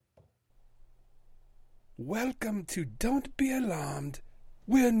Welcome to Don't Be Alarmed,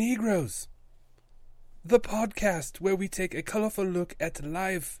 We're Negroes, the podcast where we take a colorful look at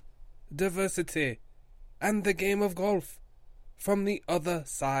life, diversity, and the game of golf from the other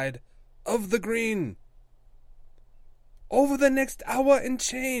side of the green. Over the next hour and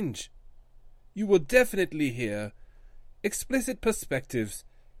change, you will definitely hear explicit perspectives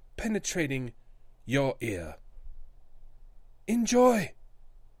penetrating your ear. Enjoy!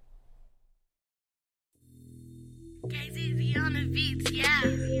 KZZ on the beats, yeah.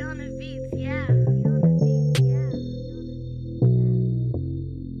 On the beats, yeah.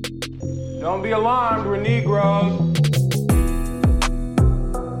 Don't be alarmed, we're Negroes.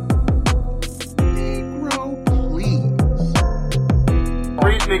 Negro, please.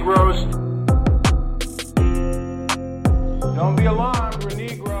 Breathe, Negroes. Don't be alarmed, we're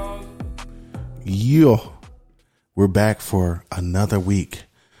Negroes. Yo, we're back for another week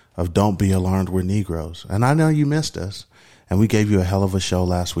of Don't Be Alarmed, We're Negroes. And I know you missed us, and we gave you a hell of a show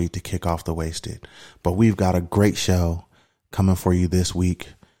last week to kick off the Wasted. But we've got a great show coming for you this week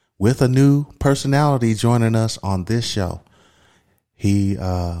with a new personality joining us on this show. He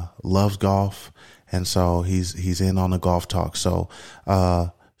loves golf, and so he's in on the golf talk. So,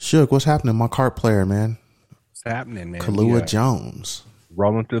 Suge, what's happening? My cart player, man. What's happening, man? Kahlua Jones.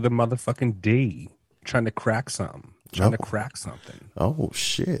 Rolling through the motherfucking D, trying to crack something. Trying to crack something. Oh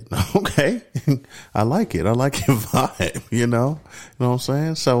shit. Okay. I like it. I like your vibe, you know what I'm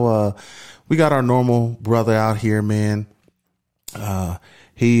saying? So, we got our normal brother out here, man.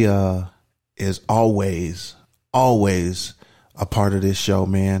 He, is always a part of this show,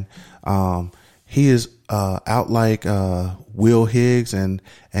 man. He is, out like, Will Higgs and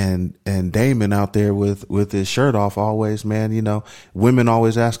Damon out there with his shirt off always, man. You know, women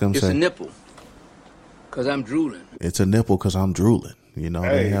always ask him, It's a nipple. Cause I'm drooling. It's a nipple because I'm drooling. You know,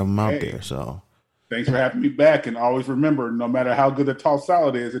 they have them out there. So thanks for having me back. And always remember, no matter how good a tossed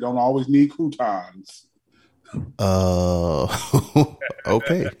salad is, it don't always need croutons.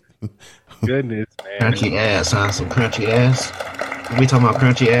 Okay. Goodness, man. Crunchy ass, huh? Some crunchy ass. We talking about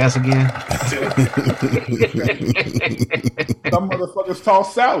crunchy ass again? Some motherfuckers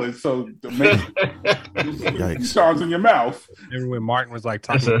toss salad, so make croutons in your mouth. Remember when Martin was like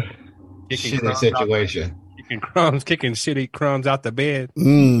That's talking, a shitty situation. kicking shitty crumbs out the bed?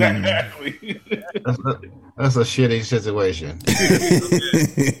 Exactly. That's a shitty situation.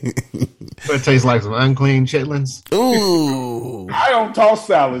 It tastes like some unclean chitlins. Ooh. I don't toss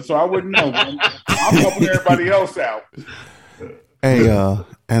salad, so I wouldn't know. I'm helping everybody else out. Hey,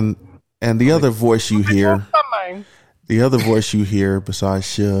 and the other voice you hear, besides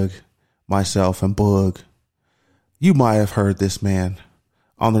Suge, myself, and Boog, you might have heard this man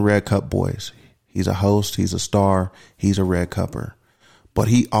on the Red Cup Boys. He's a host, he's a star, he's a Red Cupper, but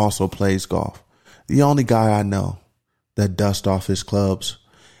he also plays golf. The only guy I know that dusts off his clubs.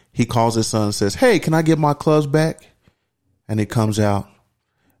 He calls his son and says, "Hey, can I get my clubs back?" And he comes out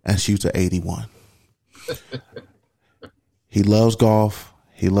and shoots an 81. He loves golf.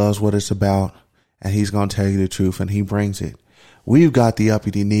 He loves what it's about. And he's going to tell you the truth. And he brings it. We've got the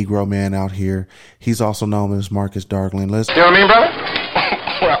uppity Negro man out here. He's also known as Marcus Darkling. You know what I mean, brother?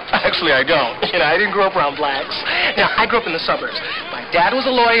 Well, actually, I don't. You know, I didn't grow up around blacks. You know, I grew up in the suburbs. My dad was a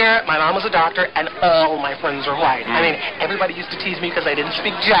lawyer, my mom was a doctor, and all my friends were white. I mean, everybody used to tease me because I didn't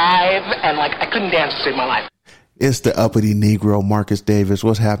speak jive, and, like, I couldn't dance to save my life. It's the uppity Negro, Marcus Davis.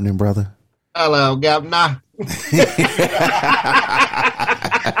 What's happening, brother? Hello, Governor.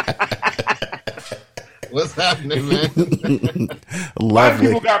 What's happening, man? Black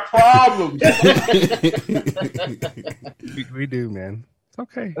people got problems. We do, man. It's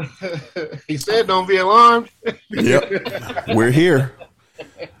okay. He said, "Don't be alarmed." Yep. We're here.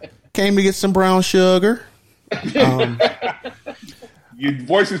 Came to get some brown sugar. Your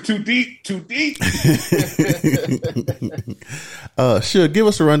voice is too deep. Should give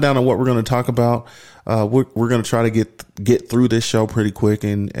us a rundown of what we're going to talk about. We're going to try to get through this show pretty quick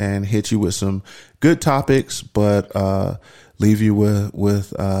and hit you with some good topics, but leave you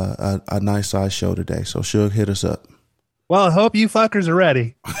with a nice size show today. So, Suge, hit us up. Well, I hope you fuckers are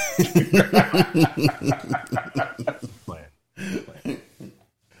ready.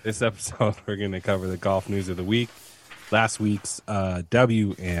 This episode, we're going to cover the golf news of the week. Last week's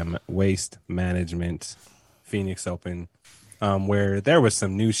WM Waste Management Phoenix Open, where there was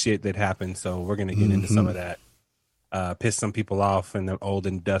some new shit that happened. So we're going to get into some of that. Piss some people off and the old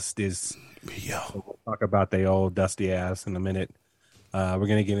and dusties. So we'll talk about the old dusty ass in a minute. We're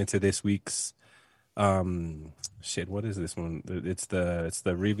going to get into this week's what is this one? It's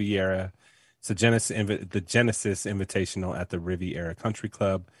the Riviera. It's the Genesis Invitational at the Riviera Country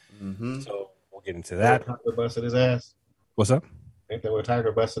Club. So we'll get into that. Tiger busted his ass. What's up? Ain't that where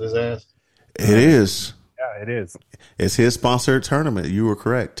Tiger busted his ass? It is. Yeah, it is. It's his sponsored tournament. You were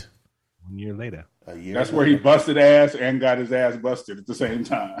correct. 1 year later. That's where he busted ass and got his ass busted at the same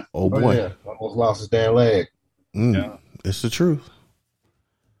time. Oh boy. Yeah. Almost lost his damn leg. Yeah. It's the truth.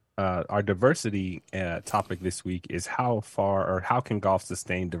 Our diversity topic this week is how can golf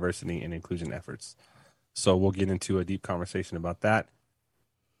sustain diversity and inclusion efforts? So we'll get into a deep conversation about that.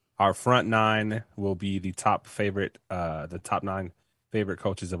 Our front nine will be the top 9 favorite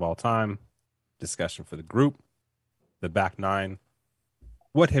coaches of all time. Discussion for the group. The back nine.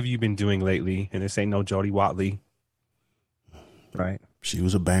 What have you been doing lately? And this ain't no Jody Watley. Right? She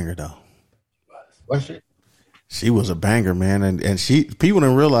was a banger though. Was she? She was a banger, man, and people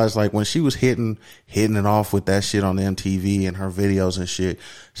didn't realize, like, when she was hitting it off with that shit on MTV and her videos and shit.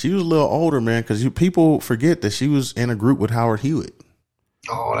 She was a little older, man, because people forget that she was in a group with Howard Hewitt.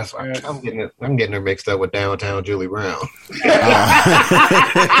 Oh, that's right. I'm getting her mixed up with Downtown Julie Brown. That's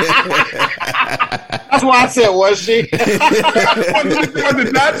why I said, was she? I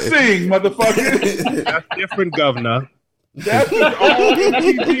did not sing, motherfucker. That's different, governor. That's all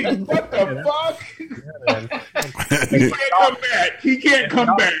MTV. What the fuck? He can't come back. He can't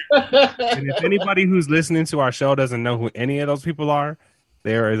come back. And if anybody who's listening to our show doesn't know who any of those people are,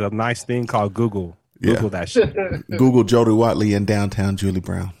 there is a nice thing called Google. Google that shit. Google Jody Watley and Downtown Julie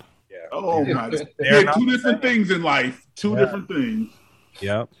Brown. Yeah. Oh my God. Yeah, two different things in life. Two different things.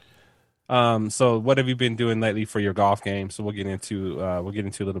 Yep. So what have you been doing lately for your golf game? So we'll get into a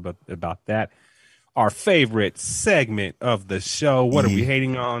little bit about that. Our favorite segment of the show. What are we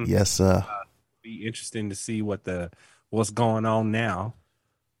hating on? Yes, sir. Be interesting to see what's going on now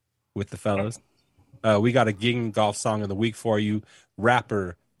with the fellas. We got a gigging golf song of the week for you.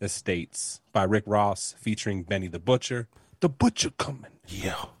 Rapper Estates by Rick Ross featuring Benny the Butcher. The Butcher coming.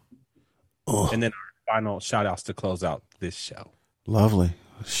 Yeah. And then our final shout outs to close out this show. Lovely.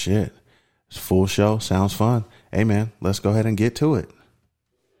 Shit. It's a full show. Sounds fun. Hey, man, let's go ahead and get to it.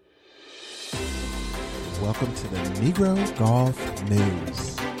 Welcome to the Negro Golf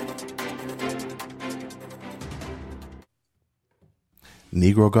News.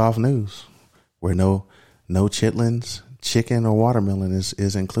 Negro Golf News, where no chitlins, chicken, or watermelon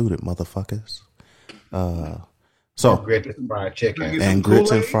is included, motherfuckers. So grits and fried chicken. And grits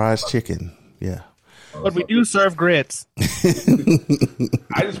and fried chicken. Yeah. But we do serve grits.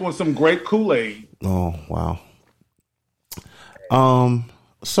 I just want some great Kool-Aid. Oh, wow.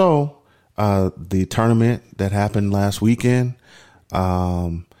 So the tournament that happened last weekend,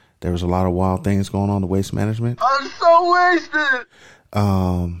 there was a lot of wild things going on in the waste management. I'm so wasted.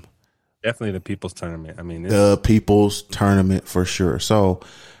 Definitely the people's tournament. I mean, the people's tournament for sure. So,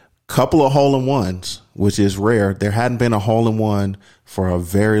 couple of hole-in-ones, which is rare. There hadn't been a hole-in-one for a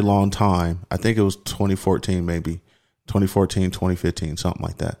very long time. I think it was 2014, maybe 2014, 2015, something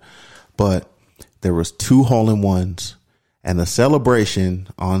like that. But there was 2 hole-in-ones, and the celebration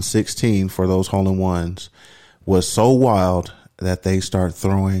on 16 for those hole-in-ones was so wild that they start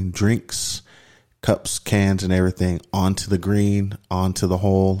throwing drinks, cups, cans, and everything onto the green, onto the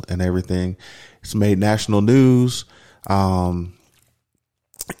hole, and everything. It's made national news.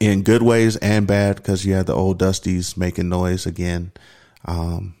 In good ways and bad, because you had the old Dusties making noise again.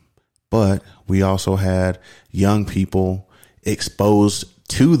 But we also had young people exposed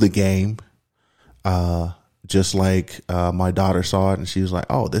to the game. Just like my daughter saw it and she was like,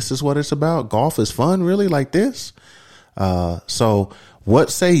 oh, this is what it's about. Golf is fun, really, like this. So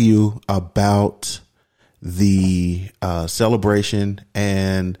what say you about the celebration,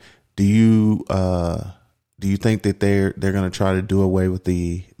 and do you think that they're going to try to do away with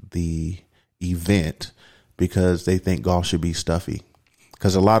the event because they think golf should be stuffy?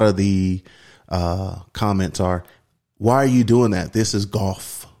 Because a lot of the comments are, why are you doing that? This is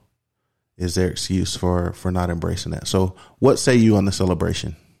golf. Is their excuse for not embracing that. So what say you on the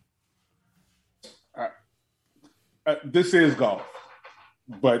celebration? This is golf,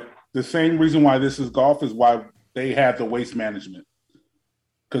 but the same reason why this is golf is why they have the waste management,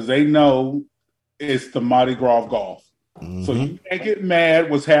 because they know it's the Mardi Gras of golf. Mm-hmm. So you can't get mad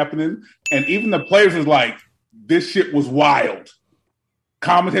what's happening. And even the players is like, this shit was wild.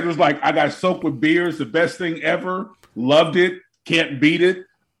 Commentators like, I got soaked with beer. It's the best thing ever. Loved it. Can't beat it.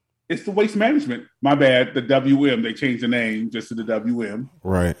 It's the waste management. My bad. The WM. They changed the name just to the WM.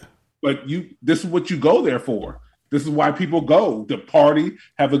 Right. But this is what you go there for. This is why people go to party,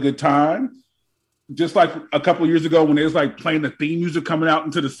 have a good time. Just like a couple of years ago when it was like playing the theme music coming out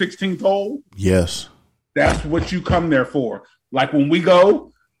into the 16th hole. Yes. That's what you come there for. Like when we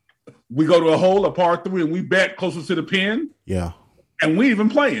go to a hole, a par 3, and we bet closer to the pin. Yeah. And we ain't even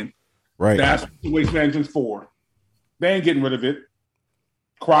playing. Right. That's what the waste management's for. They ain't getting rid of it.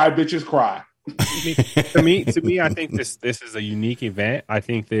 Cry, bitches, cry. to me, I think this is a unique event. I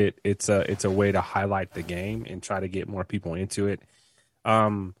think that it's a way to highlight the game and try to get more people into it.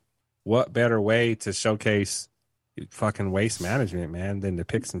 What better way to showcase fucking waste management, man, than to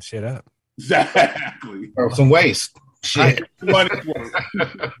pick some shit up? Exactly. Or some waste. Shit. You know what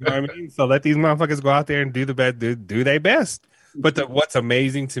I mean? So let these motherfuckers go out there and do the best, do their best. But what's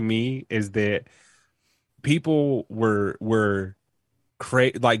amazing to me is that people were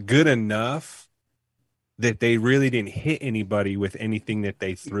like good enough that they really didn't hit anybody with anything that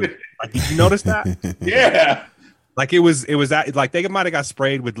they threw. Like, did you notice that? Yeah. Like it was that, like they might have got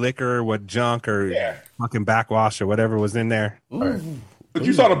sprayed with liquor or with junk or fucking backwash or whatever was in there. But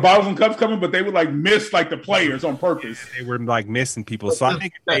you saw the bottles and cups coming, but they would like miss like the players on purpose. They were like missing people. So I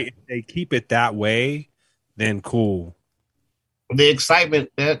think if they keep it that way, then cool. The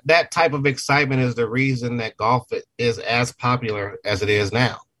excitement, that type of excitement is the reason that golf is as popular as it is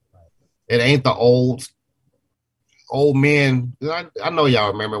now. It ain't the old men. I know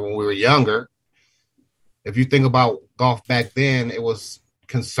y'all remember when we were younger. If you think about golf back then, it was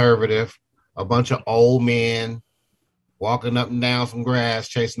conservative, a bunch of old men walking up and down some grass,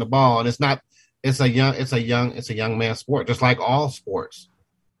 chasing the ball. And it's a young man sport, just like all sports.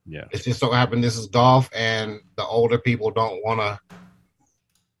 Yeah. It's just so happened this is golf, and the older people don't want to.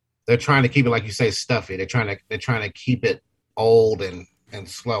 They're trying to keep it, like you say, stuffy. They're trying to keep it old and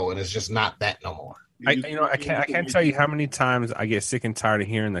slow, and it's just not that no more. I can't tell you how many times I get sick and tired of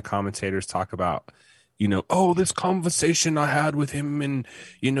hearing the commentators talk about, this conversation I had with him, and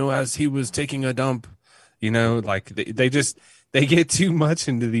as he was taking a dump, like they get too much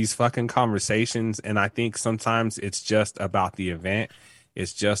into these fucking conversations, and I think sometimes it's just about the event.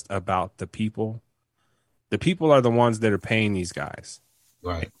 It's just about the people. The people are the ones that are paying these guys.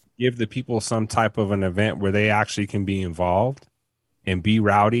 Right. Give the people some type of an event where they actually can be involved and be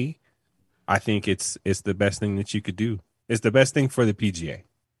rowdy. I think it's the best thing that you could do. It's the best thing for the PGA.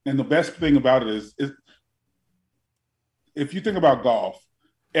 And the best thing about it is if you think about golf,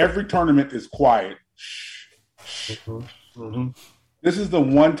 every tournament is quiet. Mm-hmm. This is the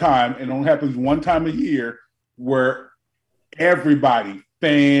one time, and it only happens one time a year, where everybody,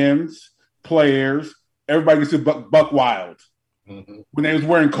 fans, players, everybody gets to buck wild. Mm-hmm. When they was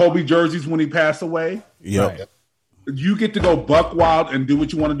wearing Kobe jerseys when he passed away, Yep. You get to go buck wild and do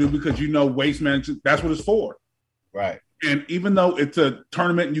what you want to do because waste management, that's what it's for. Right. And even though it's a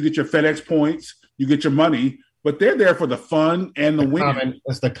tournament and you get your FedEx points, you get your money, but they're there for the fun and the win.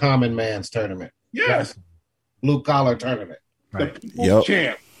 It's the common man's tournament. Yes. Blue collar tournament. Right. The people's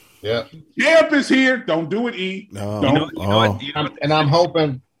champ. Yeah. Champ is here. Don't do it, E. No. I'm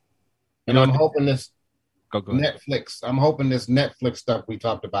hoping this Go ahead. Netflix. I'm hoping this Netflix stuff we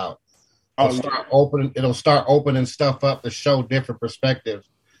talked about. It'll start opening stuff up to show different perspectives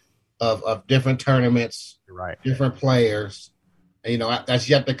of different tournaments, right? Different players. That's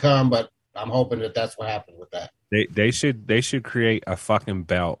yet to come, but I'm hoping that's what happens with that. They should create a fucking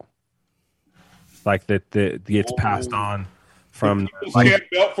belt like that gets passed on from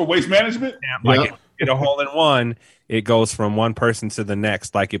belt for waste management. Like if you get a hole in one, it goes from one person to the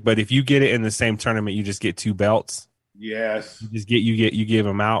next. But if you get it in the same tournament, you just get two belts. Yes. You give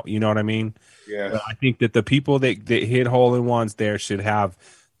them out. You know what I mean? Yes. But I think that the people that hit hole in ones there should have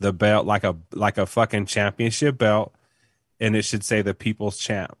the belt like a fucking championship belt, and it should say the people's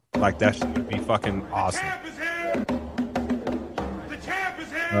champ. Like that should be fucking awesome. The champ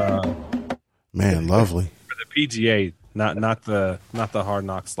is here. Man, lovely. For the PGA, not the Hard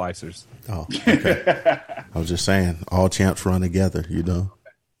Knock Slicers. Oh, okay. I was just saying, all champs run together,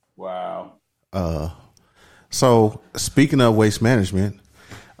 Wow. So speaking of waste management,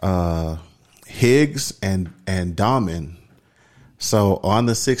 Higgs and Dahmen. So on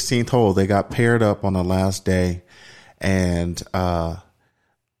the 16th hole, they got paired up on the last day, and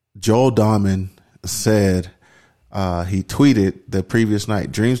Joel Dahmen said he tweeted the previous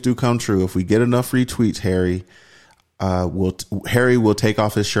night, "Dreams do come true. If we get enough retweets, Harry will take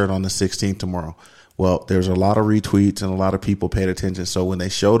off his shirt on the 16th tomorrow." Well, there's a lot of retweets and a lot of people paid attention. So when they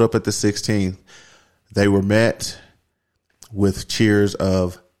showed up at the 16th, they were met with cheers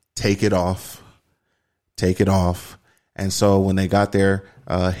of "Take it off, take it off." And so when they got there,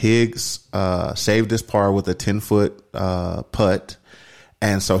 Higgs saved his par with a 10-foot putt.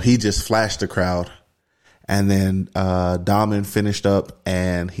 And so he just flashed the crowd. And then Dahmen finished up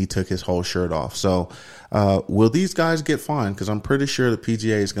and he took his whole shirt off. So will these guys get fined? Because I'm pretty sure the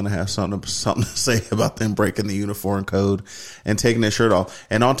PGA is going to have something to say about them breaking the uniform code and taking their shirt off.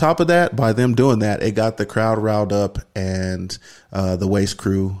 And on top of that, by them doing that, it got the crowd riled up, and the waste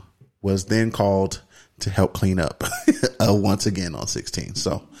crew was then called to help clean up once again on 16.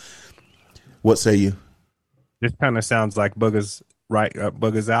 So, what say you? This kind of sounds like Booger's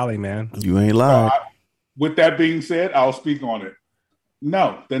Booger's alley, man. You ain't lied. With that being said, I'll speak on it.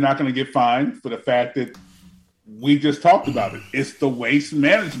 No, they're not going to get fined for the fact that we just talked about it. It's the Waste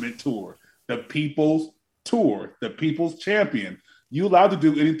Management Tour, the People's Tour, the People's Champion. You allowed to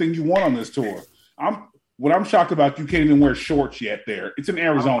do anything you want on this tour. What I'm shocked about, you can't even wear shorts yet there. It's in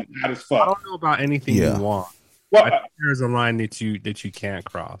Arizona, hot as fuck. I don't know about anything you want. Well, I think there's a line that you can't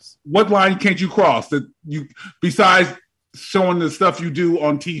cross. What line can't you cross? That you, besides showing the stuff you do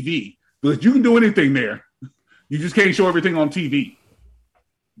on TV? Because you can do anything there. You just can't show everything on TV.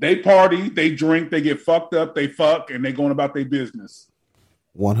 They party, they drink, they get fucked up, they fuck, and they going about their business.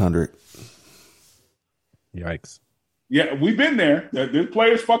 100. Yikes. Yeah, we've been there. There's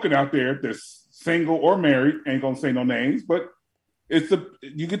players fucking out there that's single or married. Ain't gonna say no names, but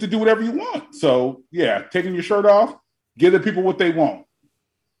you get to do whatever you want. So yeah, taking your shirt off, give the people what they want.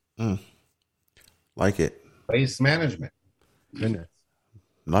 Like it. Waste management. Goodness.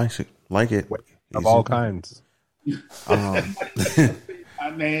 Nice. Like it. Of all kinds. My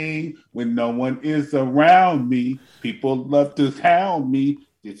name when no one is around me. People love to hound me.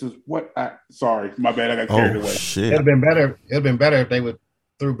 This is what sorry, my bad, I got carried away. Shit. It'd have been better if they would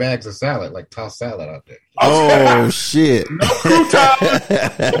threw bags of salad, like tossed salad out there. Oh shit. No croutons. No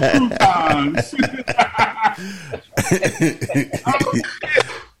croutons.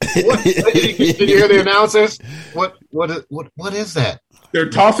 Did you hear the announcers? What is that? They're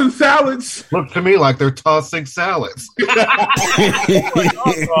tossing salads. Look to me like they're tossing salads. Did you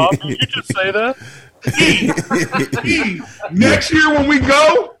just say that? Next year when we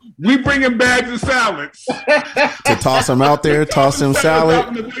go, we bring in bags of salads. To toss them out there, toss them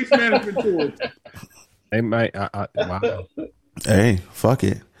salad. The Waste Management Tour. They might. Wow. Hey, fuck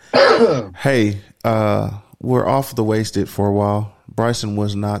it. Hey, we're off the wasted for a while. Bryson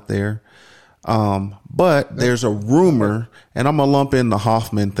was not there. But there's a rumor, and I'm going to lump in the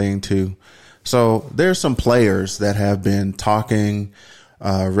Hoffman thing too. So there's some players that have been talking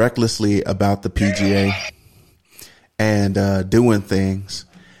recklessly about the PGA and doing things.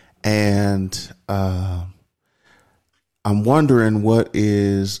 And I'm wondering what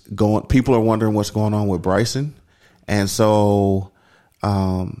is going. People are wondering what's going on with Bryson. And so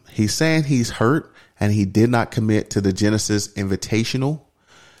he's saying he's hurt and he did not commit to the Genesis Invitational.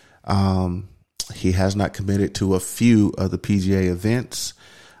 He has not committed to a few of the PGA events.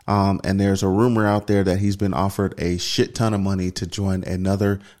 And there's a rumor out there that he's been offered a shit ton of money to join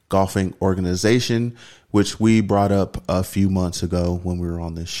another golfing organization, which we brought up a few months ago when we were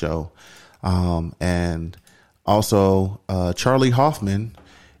on this show. And also, Charlie Hoffman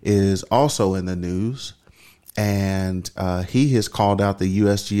is also in the news, and he has called out the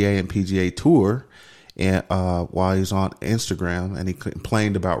USGA and PGA Tour while he's on Instagram, and he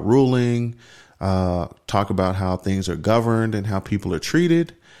complained about ruling, talk about how things are governed and how people are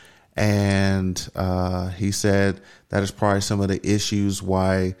treated. And he said that is probably some of the issues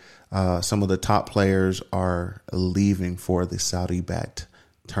why some of the top players are leaving for the Saudi-backed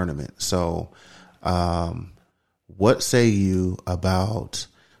tournament. So what say you about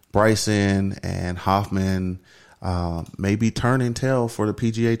Bryson and Hoffman maybe turning tail for the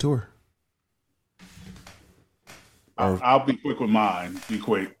PGA Tour? I'll be quick with mine. Be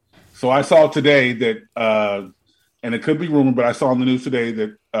quick. So I saw today that, and it could be rumor, but I saw on the news today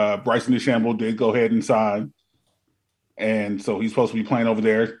that Bryson DeChambeau did go ahead and sign. And so he's supposed to be playing over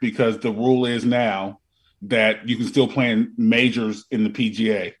there because the rule is now that you can still play in majors in the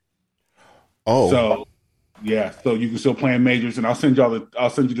PGA. Oh. So, yeah. So you can still play in majors. And I'll send you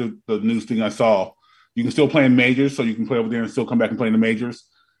the news thing I saw. You can still play in majors, so you can play over there and still come back and play in the majors.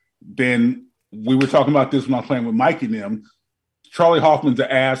 Then we were talking about this when I was playing with Mike and them. Charlie Hoffman's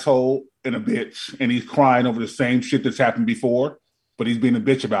an asshole and a bitch, and he's crying over the same shit that's happened before, but he's being a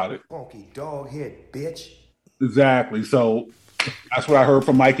bitch about it. Funky dog head, bitch. Exactly. So that's what I heard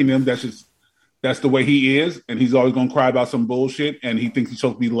from Mike and them. That's the way he is, and he's always going to cry about some bullshit, and he thinks he's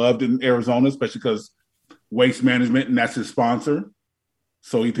supposed to be loved in Arizona, especially because Waste Management, and that's his sponsor.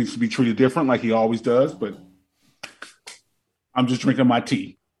 So he thinks he should be treated different like he always does, but I'm just drinking my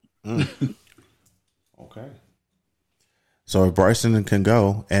tea. Okay. So if Bryson can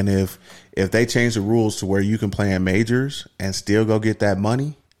go, and if they change the rules to where you can play in majors and still go get that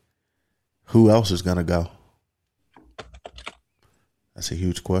money, who else is going to go? That's a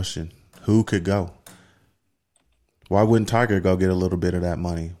huge question. Who could go? Why wouldn't Tiger go get a little bit of that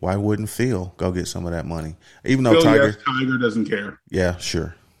money? Why wouldn't Phil go get some of that money? Even though Tiger doesn't care. Yeah,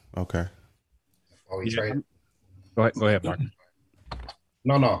 sure. Okay. Oh, he's right. Go ahead, Mark.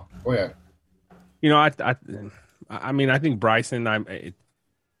 No. Oh yeah. You know, I mean, I think Bryson. I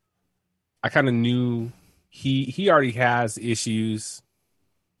kind of knew he already has issues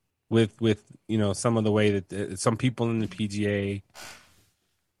with you know some of the way that some people in the PGA.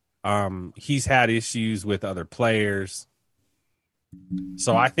 He's had issues with other players,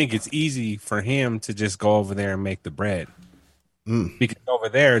 so I think it's easy for him to just go over there and make the bread. Because over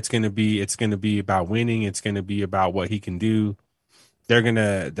there, it's gonna be about winning. It's gonna be about what he can do. They're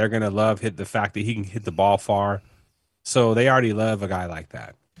gonna love the fact that he can hit the ball far. So they already love a guy like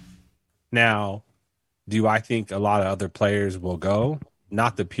that. Now, do I think a lot of other players will go?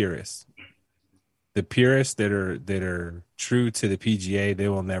 Not the purists. The purists that are true to the PGA, they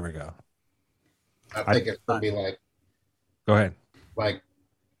will never go. I think it's gonna be like. Go ahead. Like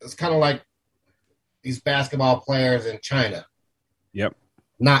it's kind of like these basketball players in China. Yep.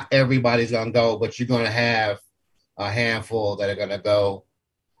 Not everybody's gonna go, but you're gonna have a handful that are gonna go,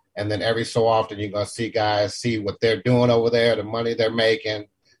 and then every so often you're gonna see guys see what they're doing over there, the money they're making,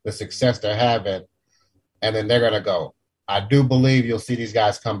 the success they're having, and then they're gonna go. I do believe you'll see these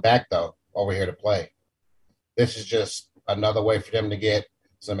guys come back though over here to play. This is just another way for them to get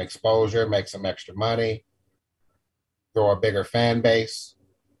some exposure, make some extra money, grow a bigger fan base.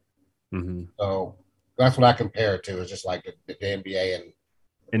 Mm-hmm. So that's what I compare it to. It's just like the NBA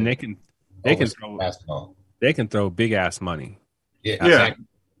and they can throw basketball. They can throw big ass money. Yeah,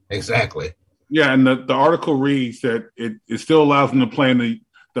 exactly. Yeah, and the article reads that it still allows them to play in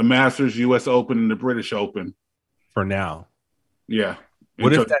the Masters, U.S. Open, and the British Open for now. Yeah.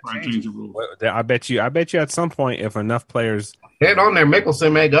 What if that changes? I bet you at some point, if enough players get on there,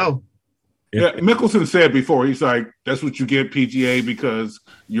 Mickelson may go. Yeah, Mickelson said before, he's like, that's what you get PGA because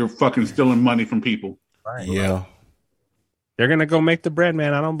you're fucking stealing money from people. Right. Yeah. They're going to go make the bread,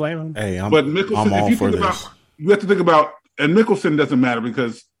 man. I don't blame them. Hey, but Mickelson, I'm all if you for think this. about, you have to think about, and Mickelson doesn't matter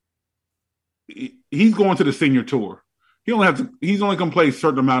because he's going to the senior tour. He's only going to play a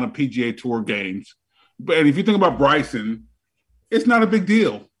certain amount of PGA Tour games. But if you think about Bryson, it's not a big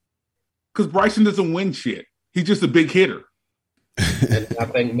deal because Bryson doesn't win shit. He's just a big hitter. And I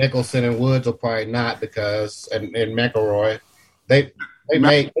think Mickelson and Woods will probably not because and McIlroy, they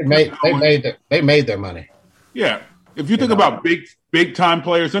made their money. Yeah, if you think about big time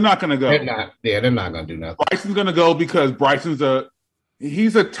players, they're not going to go. They're not going to do nothing. Bryson's going to go because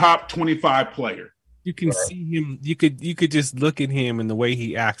he's a top 25 player. You can see him. You could just look at him and the way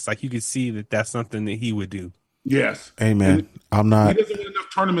he acts. Like you could see that that's something that he would do. Yes. Hey man, I'm not. He doesn't win enough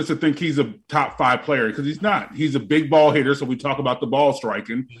tournaments to think he's a top 5 player because he's not. He's a big ball hitter, so we talk about the ball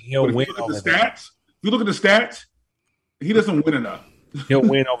striking. He'll win. If you look at the stats, he doesn't win enough. He'll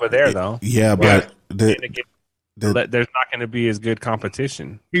win over there though. Yeah, but there's not going to be as good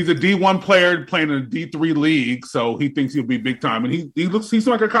competition. He's a D1 player playing in a D3 league, so he thinks he'll be big time, and he's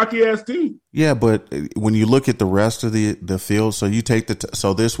like a cocky ass dude. Yeah, but when you look at the rest of the field, so you take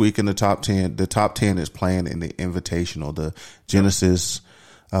so this week in the top 10 is playing in the Invitational, the Genesis,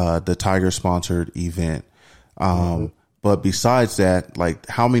 the Tiger sponsored event. But besides that, like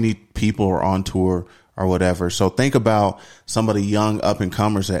how many people are on tour or whatever? So think about some of the young up and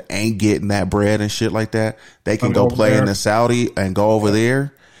comers that ain't getting that bread and shit like that. They can go play in the Saudi and go over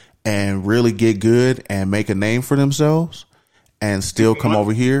there and really get good and make a name for themselves and still come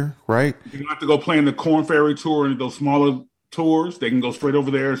over here, right? You don't have to go play in the Corn Ferry Tour and those smaller tours. They can go straight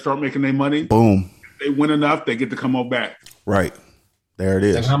over there and start making their money. Boom. If they win enough, they get to come on back. Right. There it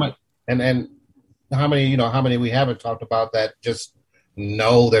is. And how many we haven't talked about that just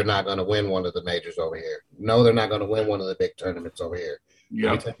know they're not going to win one of the majors over here. No, they're not going to win one of the big tournaments over here.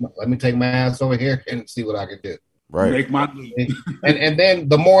 Yeah. Let me take my ass over here and see what I can do. Right. Make my and then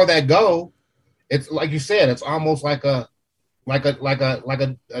the more that go, it's like you said, it's almost like a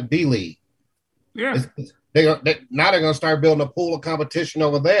D league. Yeah. Now they're going to start building a pool of competition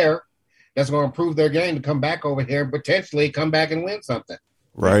over there that's going to improve their game to come back over here and potentially come back and win something.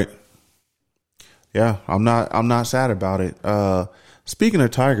 Right. Yeah, I'm not sad about it. Speaking of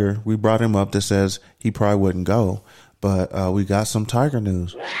Tiger, we brought him up that says he probably wouldn't go, but we got some Tiger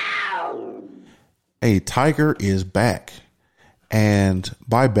news. Hey, Tiger is back. And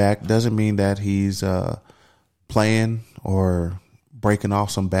by back doesn't mean that he's playing or breaking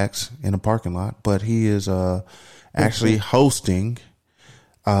off some backs in a parking lot, but he is actually hosting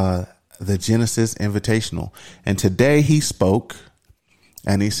the Genesis Invitational. And today he spoke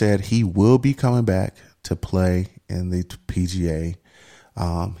and he said he will be coming back to play in the PGA.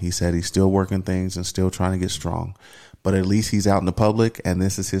 He said he's still working things and still trying to get strong, but at least he's out in the public and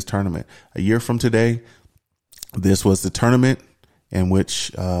this is his tournament. A year from today, this was the tournament in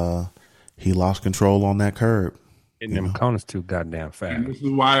which he lost control on that curb. Getting them corners too goddamn And fast. this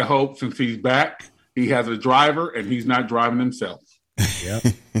is why I hope, since he's back, he has a driver and he's not driving himself. Yep.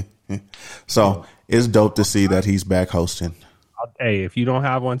 So it's dope to see that he's back hosting. Hey, if you don't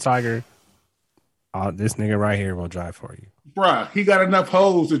have one, Tiger, this nigga right here will drive for you. Bruh, he got enough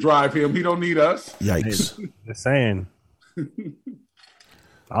hoes to drive him. He don't need us. Yikes. Just saying.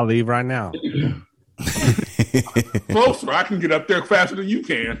 I'll leave right now. Closer, I can get up there faster than you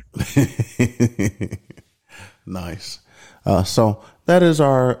can. Nice. So that is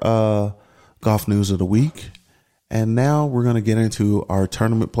our golf news of the week. And now we're going to get into our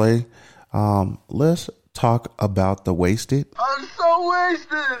tournament play. Let's talk about the Wasted. I'm so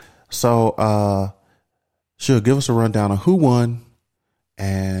wasted. So, Suge, give us a rundown of who won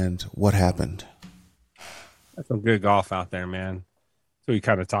and what happened. That's some good golf out there, man. So we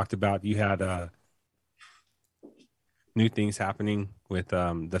kind of talked about, you had new things happening with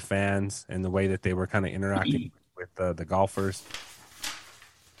the fans and the way that they were kind of interacting with the golfers.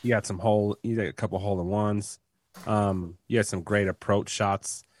 You had a couple hole-in-ones. You had some great approach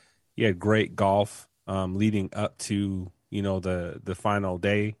shots. You had great golf leading up to, the final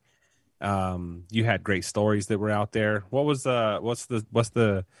day. You had great stories that were out there. What was what's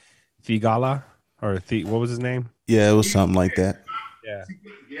the Thigala or what was his name? Yeah, it was something like that. Yeah.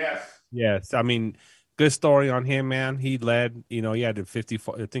 Yes. I mean, good story on him, man. He led, he had a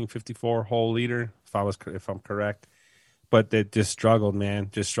 54 hole leader, if I'm correct, but they just struggled, man.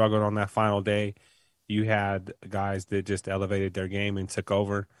 Just struggled on that final day. You had guys that just elevated their game and took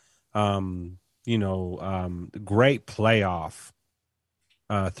over. Great playoff,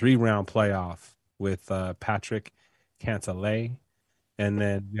 3-round playoff with Patrick Cantlay, and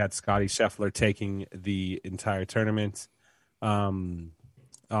then you had Scotty Scheffler taking the entire tournament on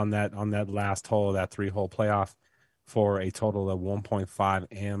that last hole, that 3-hole playoff, for a total of 1.5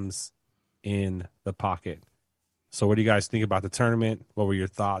 M's in the pocket. So what do you guys think about the tournament? What were your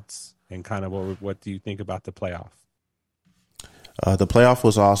thoughts? And kind of what do you think about the playoff? The playoff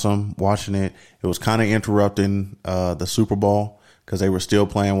was awesome. Watching it, it was kind of interrupting the Super Bowl because they were still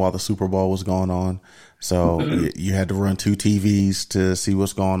playing while the Super Bowl was going on. So you had to run 2 TVs to see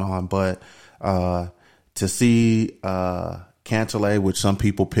what's going on. But to see Cantlay, which some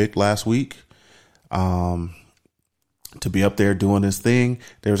people picked last week, to be up there doing his thing,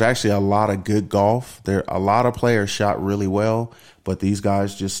 there was actually a lot of good golf. A lot of players shot really well, but these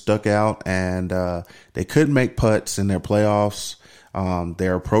guys just stuck out, and they couldn't make putts in their playoffs.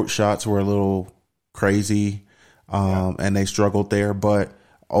 Their approach shots were a little crazy, and they struggled there. But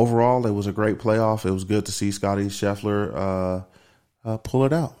overall, it was a great playoff. It was good to see Scotty Scheffler pull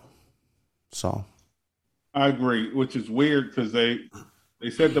it out. So I agree, which is weird because they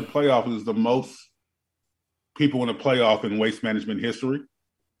said the playoff is the most people in a playoff in Waste Management history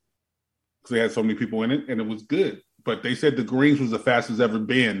because they had so many people in it, and it was good. But they said the greens was the fastest ever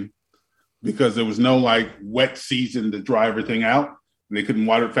been because there was no wet season to dry everything out, and they couldn't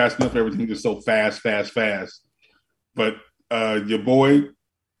water it fast enough. Everything was so fast. But your boy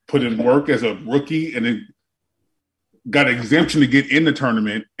put in work as a rookie and then got an exemption to get in the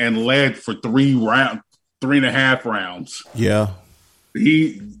tournament and led for 3.5 rounds. Yeah.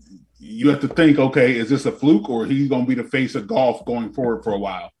 You have to think, okay, is this a fluke or he's going to be the face of golf going forward for a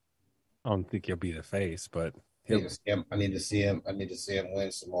while? I don't think he'll be the face, but I need to see him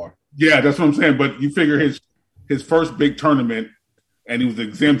win some more. Yeah, that's what I'm saying. But you figure his first big tournament and he was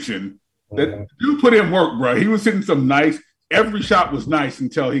exemption. That dude put in work, bro. He was hitting some nice. Every shot was nice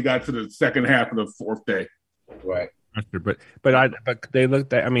until he got to the second half of the fourth day. Right. But they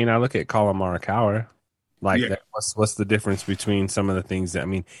looked at. I mean, I look at Colin Morikawa. What's the difference between some of the things that,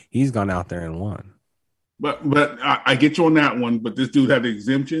 he's gone out there and won. But I get you on that one. But this dude had the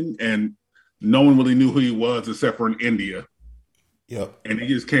exemption, and no one really knew who he was except for in India. Yep. And he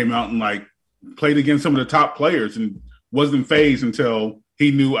just came out and played against some of the top players and wasn't phased until he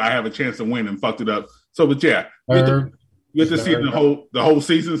knew I have a chance to win and fucked it up. So, but yeah, you have to see the whole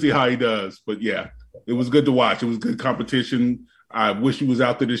season, see how he does. But yeah, it was good to watch. It was good competition. I wish he was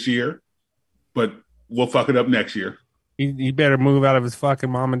out there this year, but we'll fuck it up next year. He better move out of his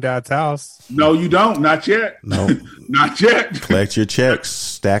fucking mom and dad's house. No, you don't. Not yet. No. Not yet. Collect your checks.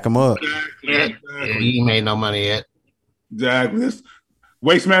 Stack them up. He ain't made no money yet. Exactly.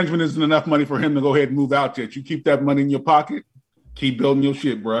 Waste Management isn't enough money for him to go ahead and move out yet. You keep that money in your pocket. Keep building your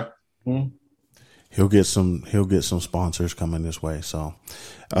shit, bruh. He'll get some sponsors coming this way. So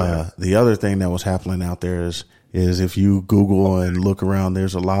the other thing that was happening out there is if you Google and look around,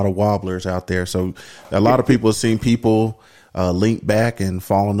 there's a lot of wobblers out there. So a lot of people have seen people lean back and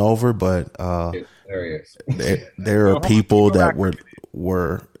falling over, but there are people that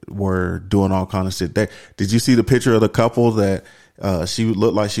were were doing all kind of shit. Did you see the picture of the couple that she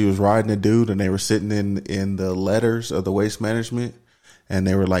looked like she was riding a dude, and they were sitting in the letters of the Waste Management, and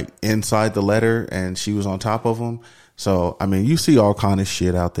they were like inside the letter, and she was on top of them. So I mean, you see all kind of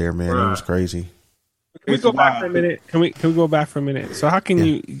shit out there, man. It was crazy. Can we go back for a minute? Can we go back for a minute? So how can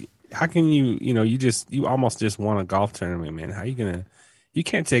you you almost just won a golf tournament, man? How you gonna? You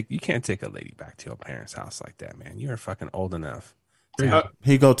can't take a lady back to your parents' house like that, man. You're fucking old enough.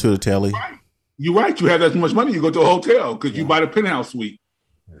 He go to the telly. You're right. You have that much money, you go to a hotel because you buy the penthouse suite.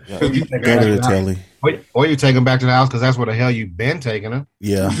 Yeah. You go to the telly. Or you take them back to the house because that's where the hell you've been taking them.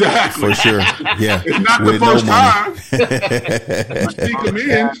 Yeah, exactly. For sure. Yeah, it's not with the first time. Sneak them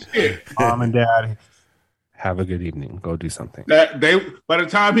in. Shit. Mom and Dad, have a good evening. Go do something. By the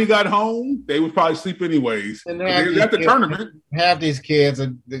time he got home, they would probably sleep anyways. And at the tournament, half these kids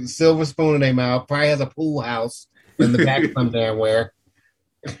a silver spoon in their mouth. Probably has a pool house in the back some damn where.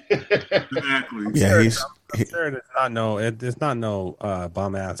 Exactly. Yeah, I'm sure it's not no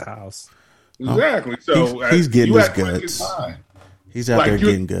bum ass house. Exactly. So he's getting his guts. He's out there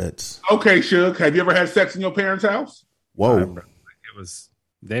getting guts. Okay, Suge, have you ever had sex in your parents' house? Whoa. It was.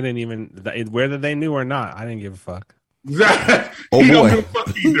 They didn't even whether they knew or not. I didn't give a fuck. Exactly. Oh, he boy. don't give a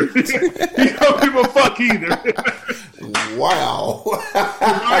fuck either. He don't give a fuck either. Wow.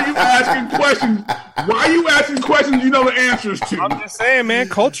 Why are you asking questions? Why are you asking questions you know the answers to? I'm just saying, man.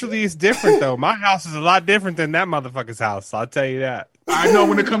 Culturally, it's different though. My house is a lot different than that motherfucker's house. I'll tell you that. I know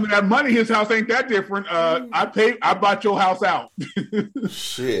when it comes to that money, his house ain't that different. I bought your house out.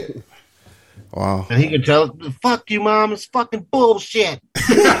 Shit. Wow. And he can tell, fuck you, Mom, it's fucking bullshit.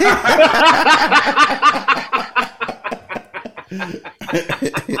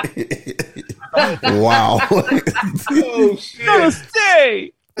 Wow. Oh, shit.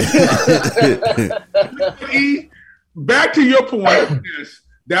 Stay. Back to your point, yes,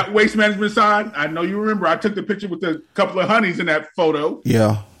 that Waste Management side, I know you remember, I took the picture with a couple of honeys in that photo.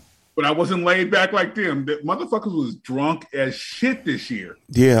 Yeah. But I wasn't laid back like them. The motherfuckers was drunk as shit this year.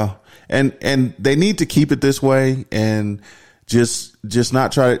 Yeah. And they need to keep it this way and just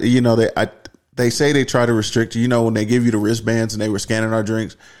not try to, they say they try to restrict you. When they give you the wristbands and they were scanning our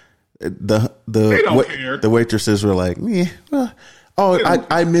drinks, the waitresses were like,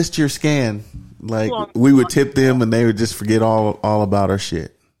 I missed your scan. Like we would tip them and they would just forget all about our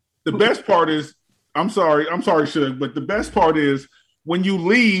shit. The best part is, I'm sorry, Suge, but the best part is when you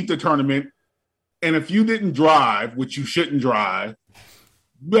leave the tournament, and if you didn't drive, which you shouldn't drive,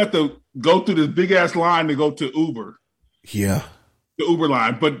 you have to go through this big ass line to go to Uber. Yeah. The Uber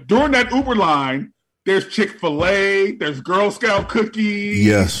line. But during that Uber line, there's Chick-fil-A, there's Girl Scout cookies.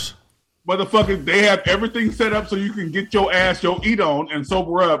 Yes. Motherfuckers, they have everything set up so you can get your ass, your eat on and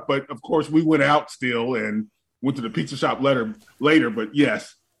sober up. But of course, we went out still and went to the pizza shop later. But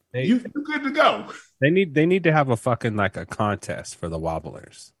yes, you're good to go. They need to have a fucking like a contest for the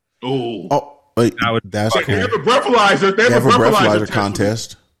wobblers. Oh, wait, that's cool. They have a breathalyzer. They have a breathalyzer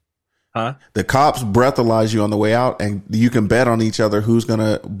contest. Huh? The cops breathalyze you on the way out, and you can bet on each other who's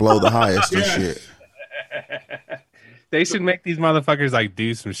gonna blow the highest and shit. They should make these motherfuckers like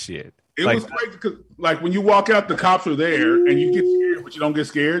do some shit. It was crazy because, like, when you walk out, the cops are there, and you get scared, but you don't get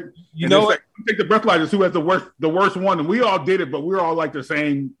scared. You know what? Like, take the breathalyzers. Who has the worst one? And we all did it, but we were all like the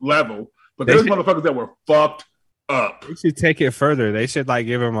same level. But there's motherfuckers that were fucked up. They should take it further. They should like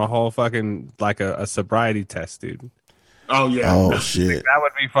give him a whole fucking like a sobriety test, dude. Oh yeah. Oh shit. That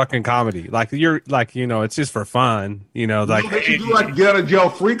would be fucking comedy. Like you're like it's just for fun. Like they should do like get out of jail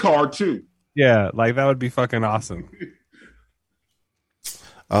free card too. Yeah, like that would be fucking awesome.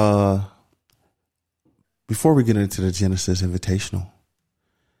 Before we get into the Genesis Invitational,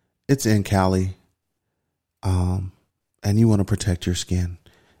 it's in Cali, and you want to protect your skin.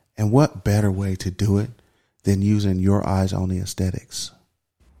 And what better way to do it than using Your Eyes Only aesthetics?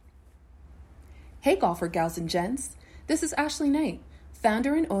 Hey, golfer gals and gents. This is Ashley Knight,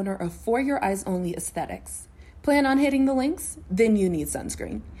 founder and owner of For Your Eyes Only Aesthetics. Plan on hitting the links? Then you need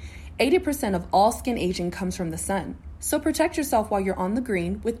sunscreen. 80% of all skin aging comes from the sun, so protect yourself while you're on the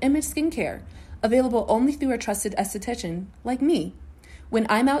green with Image Skincare, available only through a trusted esthetician like me. When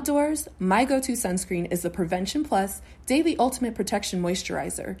I'm outdoors, my go-to sunscreen is the Prevention Plus Daily Ultimate Protection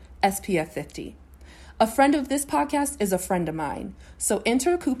Moisturizer, SPF 50. A friend of this podcast is a friend of mine, so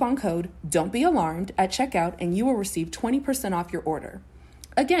enter coupon code Don't Be Alarmed at checkout and you will receive 20% off your order.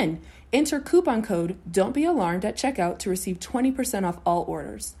 Again, enter coupon code Don't Be Alarmed at checkout to receive 20% off all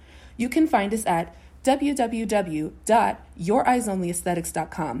orders. You can find us at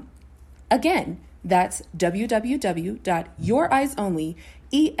www.youreyesonlyaesthetics.com. Again, that's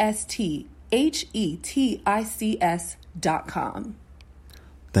www.youreyesonlyaesthetics.com.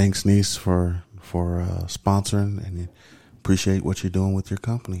 thanks, Niece, for sponsoring, and appreciate what you're doing with your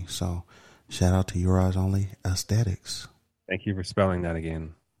company. So, shout out to Your Eyes Only Aesthetics. Thank you for spelling that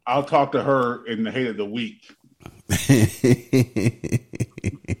again. I'll talk to her in the hate of the week.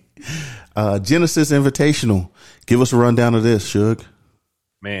 Genesis Invitational. Give us a rundown of this, Suge.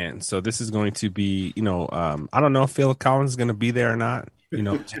 Man, so this is going to be, I don't know if Phil Collins is going to be there or not.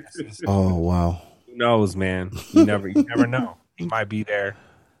 Genesis. Oh, wow. Who knows, man? You never know. He might be there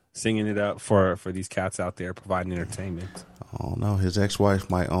singing it up for these cats out there providing entertainment. Oh, no. His ex-wife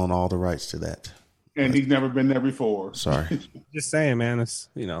might own all the rights to that. And he's never been there before. Sorry. Just saying, man. It's,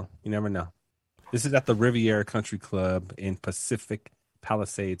 you never know. This is at the Riviera Country Club in Pacific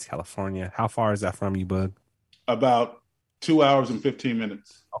Palisades, California. How far is that from you, Bug? About 2 hours and 15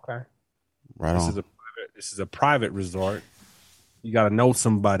 minutes. Okay. Right on. This is a private resort. You got to know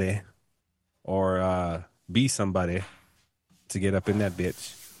somebody or be somebody to get up in that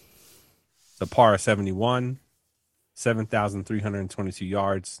bitch. It's a par 71, 7,322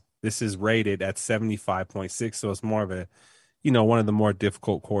 yards. This is rated at 75.6, so it's more of a, one of the more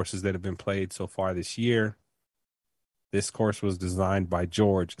difficult courses that have been played so far this year. This course was designed by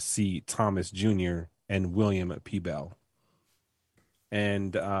George C. Thomas Jr. and William P. Bell.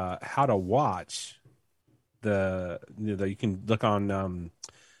 And how to watch you can look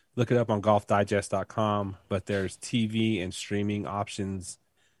it up on golfdigest.com, but there's TV and streaming options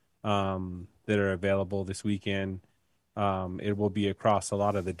that are available this weekend. It will be across a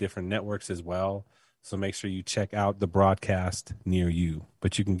lot of the different networks as well. So make sure you check out the broadcast near you,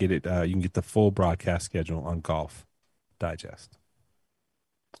 but you can get it. You can get the full broadcast schedule on Golf Digest.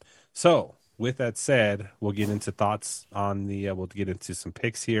 So with that said, we'll get into thoughts on we'll get into some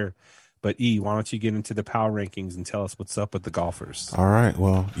picks here. But E, why don't you get into the power rankings and tell us what's up with the golfers? All right.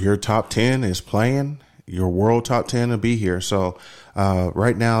 Well, your top 10 is playing. Your world top 10 will be here. So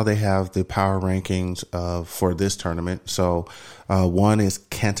right now they have the power rankings for this tournament. So one is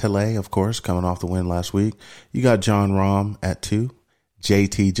Cantlay, of course, coming off the win last week. You got Jon Rahm at 2,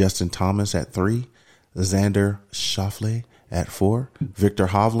 JT Justin Thomas at 3, Xander Schauffele at 4, Victor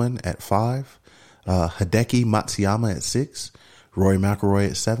Hovland at 5, Hideki Matsuyama at 6, Rory McIlroy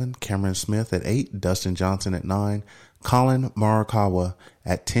at 7, Cameron Smith at 8, Dustin Johnson at 9, Colin Morikawa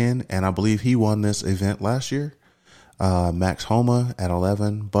at 10, and I believe he won this event last year. Max Homa at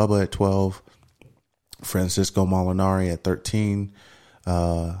 11, Bubba at 12, Francisco Molinari at 13,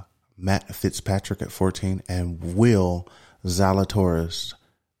 Matt Fitzpatrick at 14, and Will Zalatoris,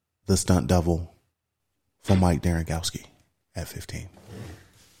 the stunt double for Mike Darengowski, at 15.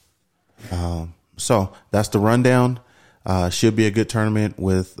 So that's the rundown. Should be a good tournament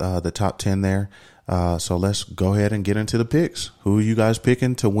with the top 10 there. So let's go ahead and get into the picks. Who are you guys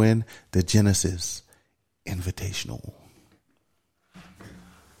picking to win the Genesis Invitational?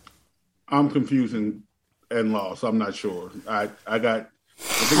 I'm confusing and lost. I'm not sure. I think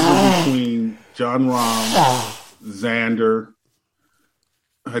it's between Jon Rahm, Xander,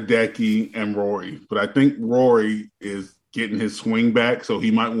 Hideki, and Rory. But I think Rory is getting his swing back, so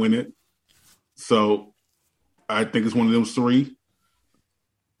he might win it. So I think it's one of those three.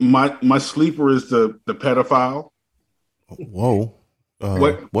 My sleeper is the pedophile. Whoa.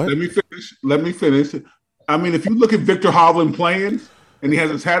 What? What? Let me finish. I mean, if you look at Victor Hovland playing and he has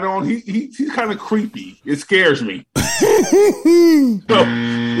his hat on, he's kind of creepy. It scares me. It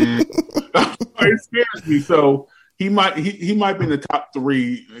scares me. So he might be in the top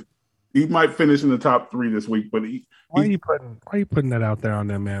 3. He might finish in the top 3 this week. But why are you putting that out there on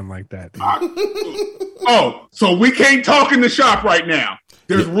that man like that? So we can't talk in the shop right now.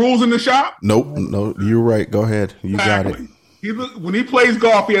 There's rules in the shop? Nope. No, you're right. Go ahead. You got it. When he plays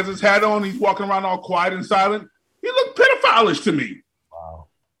golf, he has his hat on. He's walking around all quiet and silent. He looked pedophilish to me. Wow.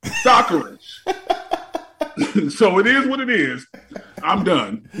 Stalkerish. So it is what it is. I'm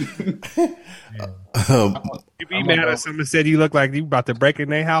done. You be mad at someone said you look like you about to break in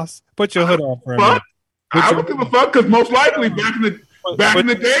their house? Put your hood on for a minute. I would give a fuck because most likely back in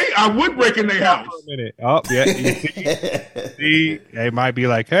the day, I would break in their house. Oh, yeah. See, they might be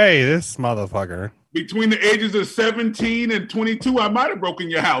like, hey, this motherfucker. Between the ages of 17 and 22, I might have broken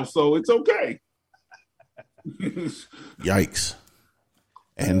your house, so it's okay. Yikes.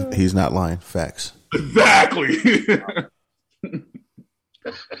 And he's not lying. Facts. Exactly.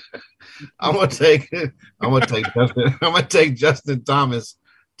 I'm gonna take Justin Thomas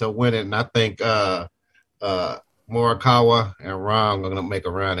to win it, and I think Morikawa and Rahm are gonna make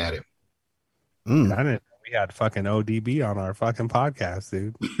a run at him. I didn't know we had fucking ODB on our fucking podcast,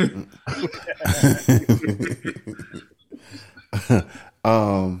 dude.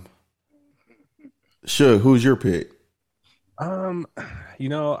 Sure, who's your pick? You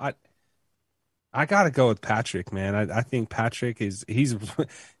know, I gotta go with Patrick, man. I think Patrick he's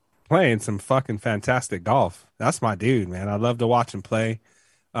playing some fucking fantastic golf. That's my dude, man. I love to watch him play.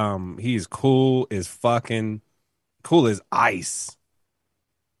 He's cool as ice.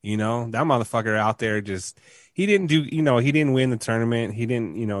 You know, that motherfucker out there he didn't win the tournament. He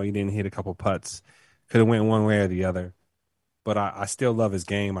didn't hit a couple putts. Could have went one way or the other. But I still love his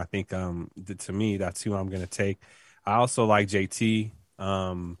game. I think to me, that's who I'm gonna take. I also like JT.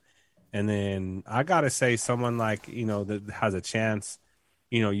 And then I gotta say someone like, that has a chance.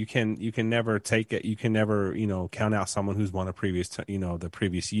 You can never take it. You can never, count out someone who's won the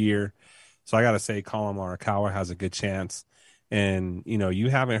previous year. So I gotta say Colin Morikawa has a good chance. And, you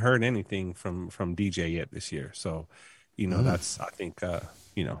haven't heard anything from DJ yet this year. So, that's, I think, that's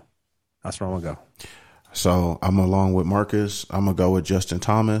where I'm gonna go. So I'm along with Marcus. I'm gonna go with Justin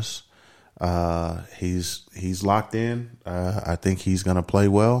Thomas. He's locked in. I think he's gonna play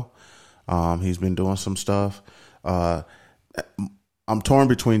well. He's been doing some stuff. I'm torn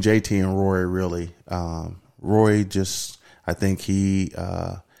between JT and Rory, really. Rory I think he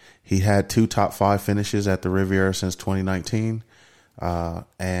had 2 top 5 finishes at the Riviera since 2019.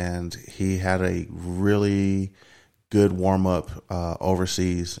 And he had a really good warm up,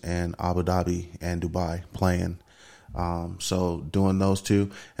 overseas in Abu Dhabi and Dubai playing. So doing those 2.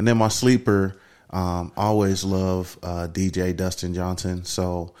 And then my sleeper, always love, DJ Dustin Johnson.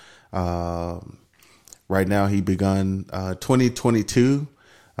 So, right now he begun 2022.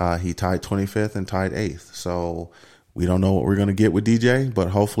 He tied 25th and tied 8th. So we don't know what we're going to get with DJ, but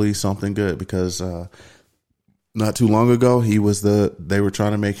hopefully something good, because not too long ago they were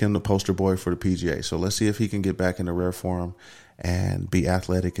trying to make him the poster boy for the PGA. So let's see if he can get back into rare form and be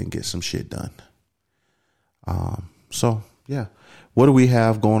athletic and get some shit done. So yeah, what do we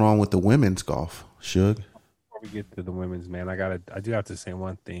have going on with the women's golf, Suge? Before we get to the women's, man, I do have to say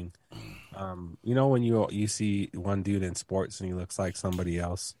one thing. When you see one dude in sports and he looks like somebody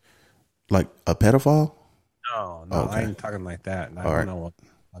else, like a pedophile? No, okay. I ain't talking like that. I don't know what I'm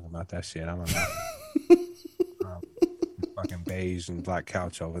talking about that shit. I don't know. Fucking beige and black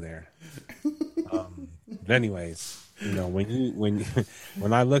couch over there. But anyways,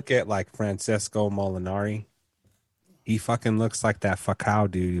 when I look at like Francesco Molinari, he fucking looks like that Falcao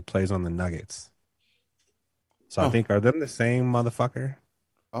dude who plays on the Nuggets. So I think, are them the same motherfucker?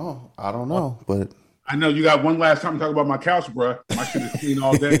 Oh, I don't know, but I know you got one last time to talk about my couch, bro. My shit is clean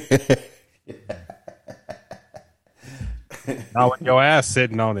all day. Now with your ass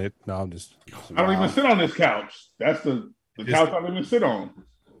sitting on it. No, I'm just. I don't even sit on this couch. That's the couch I don't even sit on.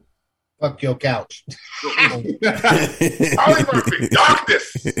 Fuck your couch. Ollie Murphy, dog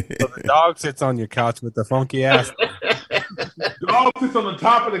this. So the dog sits on your couch with the funky ass. Dog sits on the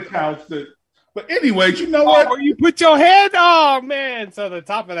top of the couch. But anyways, you know what? Where you put your head? Oh man! So the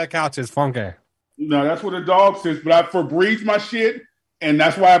top of that couch is funky. No, that's where the dog sits. But I Febreze my shit, and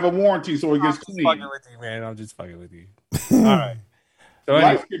that's why I have a warranty, so it gets clean. I'm fucking with you, man. I'm just fucking with you. All right. So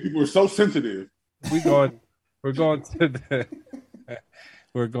light skin people are so sensitive. We're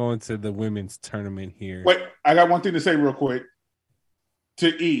going to the women's tournament here. Wait, I got one thing to say real quick. To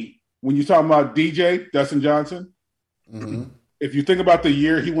E, when you're talking about DJ Dustin Johnson, if you think about the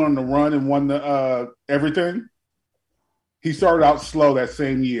year he went on the run and won the everything, he started out slow that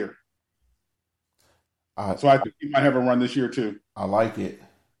same year. So I think he might have a run this year too. I like it.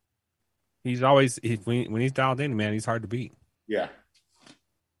 He's always when he's dialed in, man, he's hard to beat. Yeah.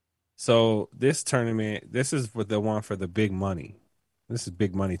 So this tournament, this is the one for the big money. This is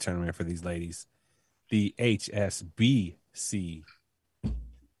big money tournament for these ladies. The HSBC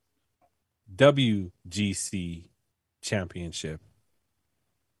WGC Championship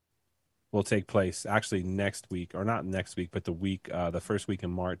will take place actually next week, or not next week, but the first week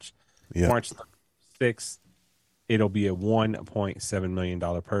in March. Yeah. March 6th. It'll be a $1.7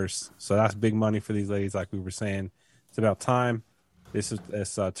 million purse. So that's big money for these ladies, like we were saying. It's about time. This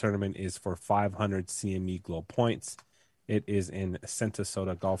tournament is for 500 CME Globe points. It is in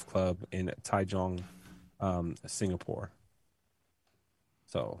Sentosa Golf Club in Taichung, Singapore.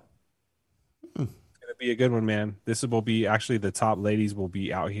 So it's going to be a good one, man. This will be actually the top ladies will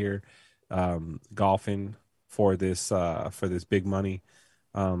be out here golfing for this big money.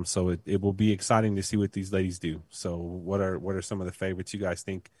 So it will be exciting to see what these ladies do. So what are some of the favorites you guys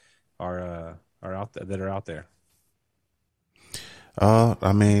think are out there?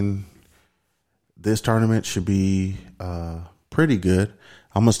 I mean, this tournament should be pretty good.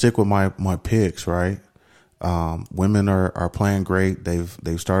 I'm gonna stick with my picks, right? Women are playing great.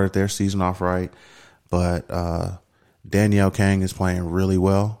 They've started their season off right, but Danielle Kang is playing really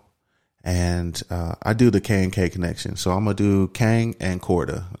well, and I do the K&K connection. So I'm gonna do Kang and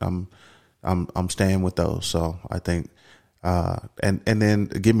Korda. I'm staying with those. So I think, and then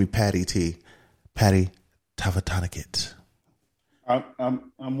give me Patty Tavatanakit.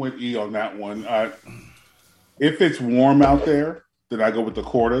 I'm with E on that one. If it's warm out there, then I go with the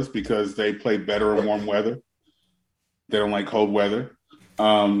Kordas because they play better in warm weather. They don't like cold weather.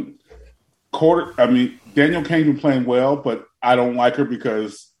 Danielle Kang's been playing well, but I don't like her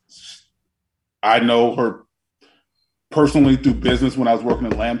because I know her personally through business when I was working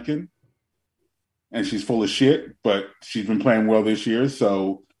in Lambkin, and she's full of shit, but she's been playing well this year,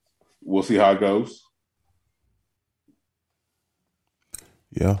 so we'll see how it goes.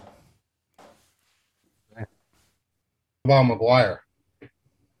 Yeah. About McGuire.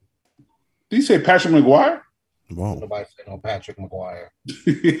 Did you say Patrick McGuire? Whoa. Nobody said no Patrick McGuire.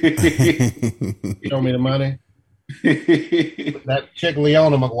 Show me the money. That chick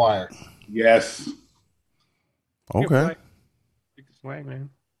Leona McGuire. Yes. Okay. Swag, man.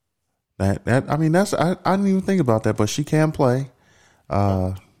 That I mean that's I didn't even think about that, but she can play.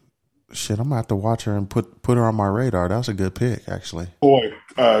 Shit, I'm gonna have to watch her and put her on my radar. That's a good pick, actually. Koi,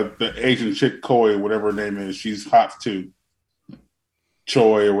 the Asian chick Koi, whatever her name is, she's hot too.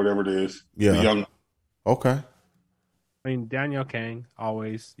 Choi or whatever it is. Yeah. The young. Okay. I mean, Danielle Kang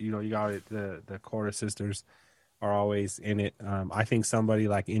always, you got it. The Korda sisters are always in it. I think somebody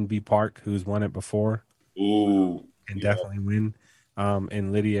like NB Park, who's won it before, can definitely win.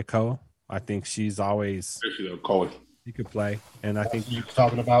 And Lydia Ko, I think she's always Ko. She could play, and I think you're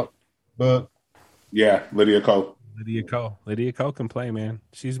talking about, but yeah, Lydia Ko. Lydia Ko can play, man.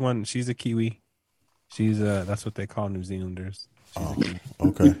 She's a Kiwi. She's that's what they call New Zealanders. Okay.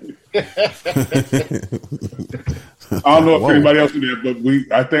 I don't know if anybody else knew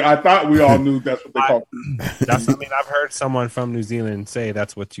that, but I thought we all knew that's what they call. I've heard someone from New Zealand say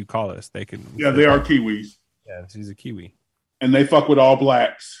that's what you call us. They can. Yeah, they are Kiwis. Yeah, she's a Kiwi, and they fuck with All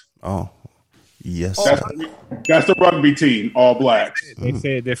Blacks. Oh, yes. That's the rugby team, All Blacks. They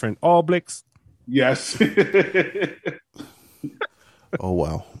say it different. All Blacks. Yes. Oh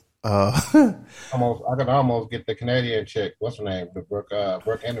wow. I could almost get the Canadian chick. What's her name? The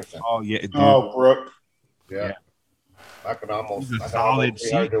Brooke Henderson. Oh yeah. Dude. Oh, Brooke. Yeah. I could almost. Solid.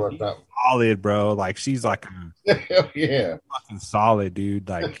 Solid, bro. Like she's like. Yeah. Fucking solid, dude.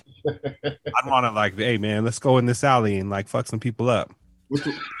 Like, I'd want to like, hey man, let's go in this alley and like fuck some people up.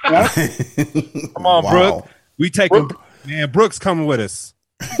 Come on, wow. Brooke. We take him. Man, Brooke's coming with us.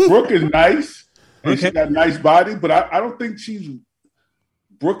 Brooke is nice. And she's got a nice body, but I don't think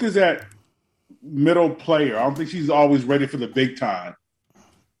Brooke is that middle player. I don't think she's always ready for the big time.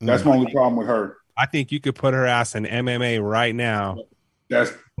 That's my only problem with her. I think you could put her ass in MMA right now.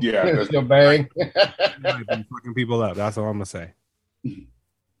 That's still bang. Fucking people up. That's all I'm gonna say.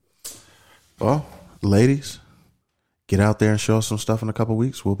 Well, ladies, get out there and show us some stuff in a couple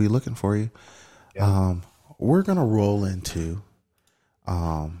weeks. We'll be looking for you. Yeah. We're gonna roll into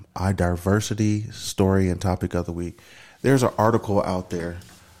our diversity story and topic of the week. There's an article out there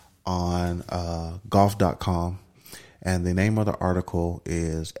on golf.com, and the name of the article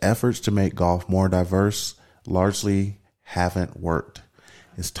is "Efforts to Make Golf More Diverse Largely Haven't Worked.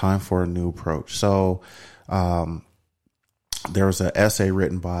 It's time for a new approach." So there was an essay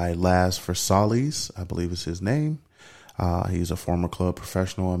written by Laz Versaliz, I believe is his name. He's a former club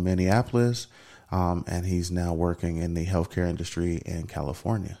professional in Minneapolis, and he's now working in the healthcare industry in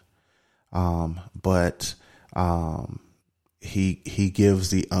California. But he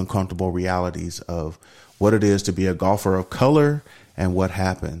gives the uncomfortable realities of what it is to be a golfer of color and what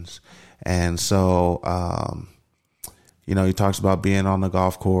happens. And so, he talks about being on the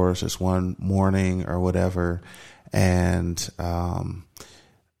golf course. It's one morning or whatever. And,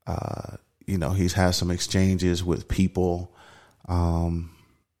 he's had some exchanges with people,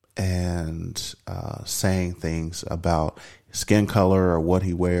 and saying things about skin color or what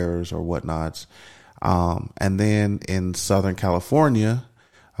he wears or whatnots. And then in Southern California,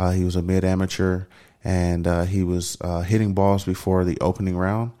 he was a mid-amateur, and he was hitting balls before the opening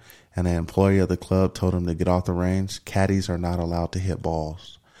round, and an employee of the club told him to get off the range. Caddies are not allowed to hit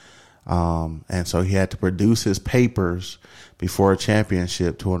balls. And so he had to produce his papers before a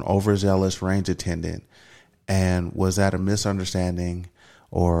championship to an overzealous range attendant. And was that a misunderstanding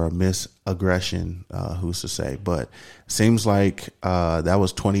or a misaggression? Who's to say? But seems like that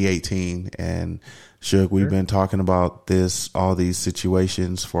was 2018. And Suge, we've been talking about all these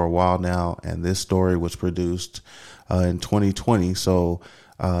situations for a while now. And this story was produced in 2020. So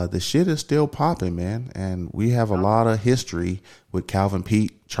the shit is still popping, man. And we have a lot of history with Calvin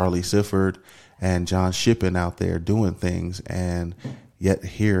Pete, Charlie Sifford, and John Shippen out there doing things. And, Yet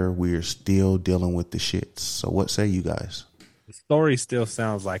here we're still dealing with the shits. So what say you guys? The story still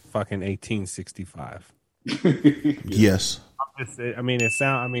sounds like fucking 1865. Yes.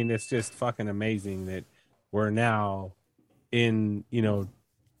 It's just fucking amazing that we're now in,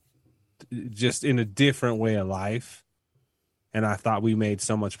 just in a different way of life. And I thought we made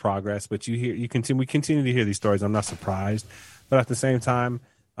so much progress, but we continue to hear these stories. I'm not surprised, but at the same time,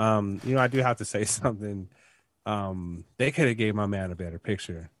 I do have to say something. They could have gave my man a better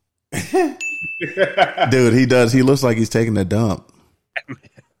picture. Dude, he does. He looks like he's taking a dump.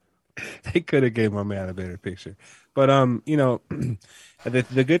 They could have gave my man a better picture. But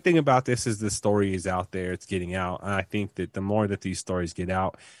the good thing about this is the story is out there. It's getting out. And I think that the more that these stories get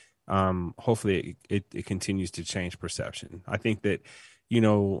out, hopefully it continues to change perception. I think that,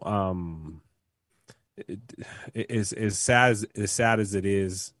 as sad as it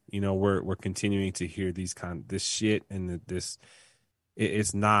is, we're continuing to hear this shit, and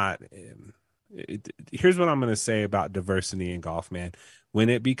it's not. Here's what I'm going to say about diversity in golf, man. When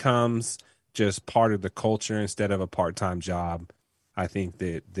it becomes just part of the culture instead of a part-time job, I think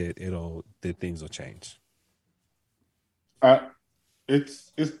that things will change.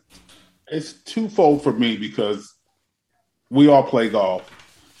 It's twofold for me because we all play golf,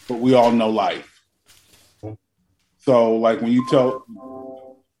 but we all know life. So, like,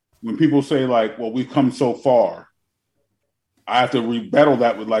 when people say, like, well, we've come so far, I have to rebuttal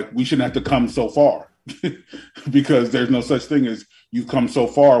that with, like, we shouldn't have to come so far because there's no such thing as you've come so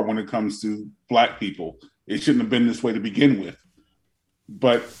far when it comes to Black people. It shouldn't have been this way to begin with.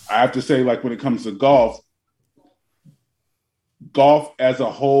 But I have to say, like, when it comes to golf as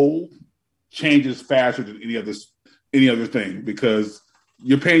a whole changes faster than any other thing because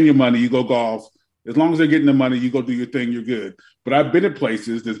you're paying your money, you go golf. As long as they're getting the money, you go do your thing, you're good. But I've been at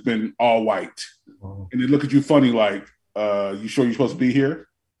places that's been all white. And they look at you funny like, you sure you're supposed to be here?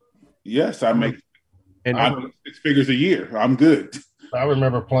 Yes, I make 6 figures a year. I'm good. I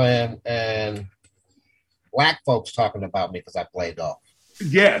remember playing and Black folks talking about me because I play golf.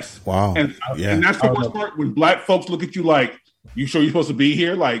 Yes. Wow. And that's the worst part when Black folks look at you like, you sure you're supposed to be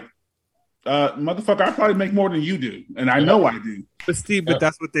here? Like, motherfucker, I probably make more than you do. And I know I do. But Steve,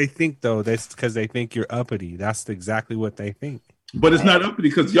 that's what they think, though. That's because they think you're uppity. That's exactly what they think. But it's not uppity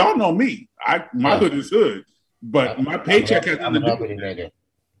because y'all know me. My hood is hood. But my paycheck has nothing to do with it.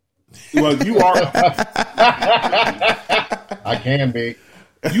 Well, you are. I can be.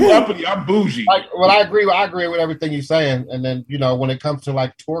 You uppity, I'm bougie. I agree with everything you're saying. And then, when it comes to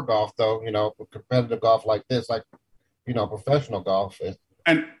like tour golf, though, competitive golf like this, like, professional golf.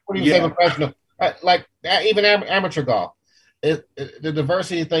 And what do you say professional? Like even amateur golf. The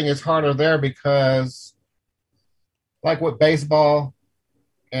diversity thing is harder there because, like with baseball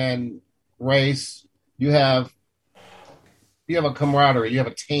and race, you have a camaraderie, you have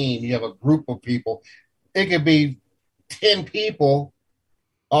a team, you have a group of people. It could be 10 people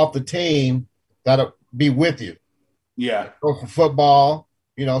off the team that'll be with you. Yeah. Go for football,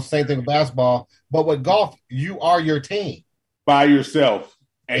 same thing with basketball. But with golf, you are your team. By yourself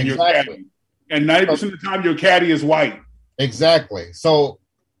and your caddy. And 90% of the time, your caddy is white. Exactly. So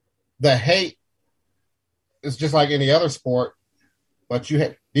the hate is just like any other sport, but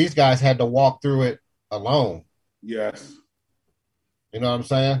these guys had to walk through it alone. Yes. You know what I'm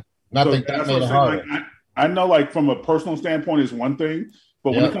saying? And I think that made it harder. Like, I know, like, from a personal standpoint is one thing,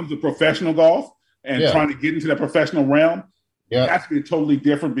 but when it comes to professional golf and trying to get into that professional realm, it has to be totally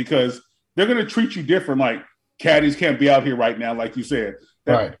different because they're going to treat you different. Like, caddies can't be out here right now, like you said.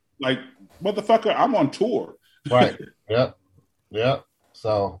 Right. Like, motherfucker, I'm on tour. Right. Yep.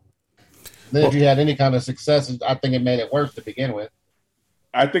 So then if you had any kind of success, I think it made it worse to begin with.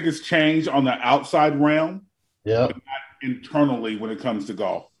 I think it's changed on the outside realm. Yeah. But not internally when it comes to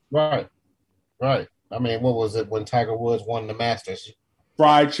golf. Right. I mean, what was it when Tiger Woods won the Masters?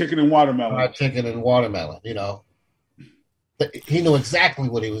 Fried chicken and watermelon. He knew exactly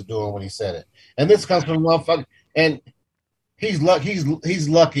what he was doing when he said it. And this comes from motherfucker. And he's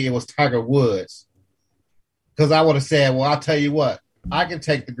lucky it was Tiger Woods. Because I would have said, well, I'll tell you what, I can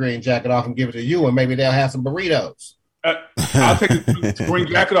take the green jacket off and give it to you, and maybe they'll have some burritos. I'll take the green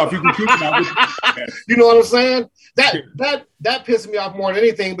jacket off. You can keep it out. You know what I'm saying? That pissed me off more than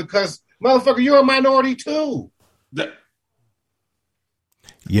anything because, motherfucker, you're a minority too.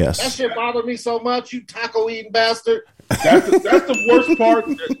 Yes. That shit bothered me so much, you taco eating bastard. That's the worst part.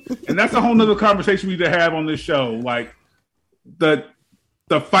 And that's a whole nother conversation we need to have on this show. Like, the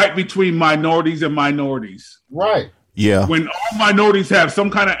fight between minorities and minorities. Right. Yeah. When all minorities have some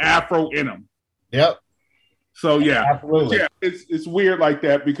kind of afro in them. Yep. So, yeah. Absolutely. Yeah, it's weird like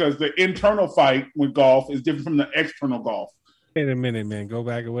that because the internal fight with golf is different from the external golf. Wait a minute, man. Go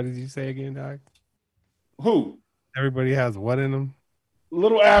back. What did you say again, Doc? Who? Everybody has what in them?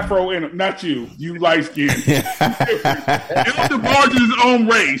 Little afro in him. Not you. You light skinned. El DeBarge is his own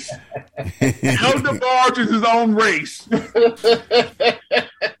race. El DeBarge is his own race.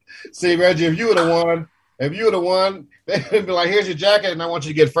 See, Reggie, if you were the one, they'd be like, here's your jacket, and I want you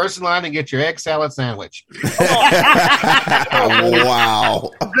to get first in line and get your egg salad sandwich.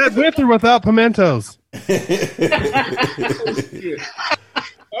 Wow. That with or without pimentos?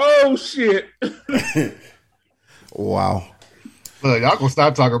 Oh, shit. Wow. Look, y'all gonna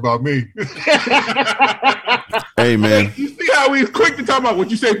stop talking about me. Hey, man. You see how he's quick to talk about what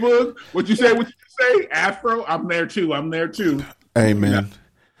you say, Bug? What you say? Afro? I'm there, too. Hey, man.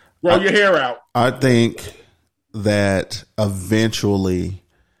 Grow your hair out. I think that eventually,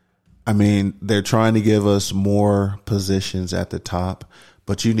 I mean, they're trying to give us more positions at the top,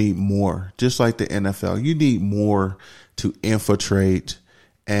 but you need more. Just like the NFL, you need more to infiltrate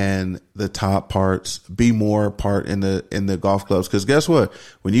and the top parts be more part in the golf clubs. Because guess what?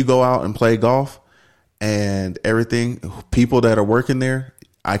 When you go out and play golf and everything, people that are working there,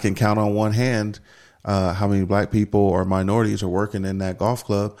 I can count on one hand how many black people or minorities are working in that golf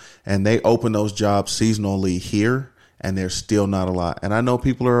club, and they open those jobs seasonally here, and there's still not a lot. And I know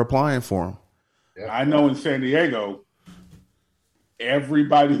people are applying for them. I know in San Diego,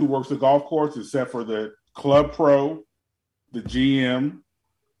 everybody who works the golf course, except for the club pro, the GM,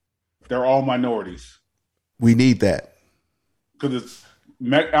 they're all minorities. We need that. Because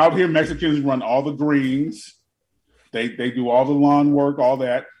out here, Mexicans run all the greens. They do all the lawn work, all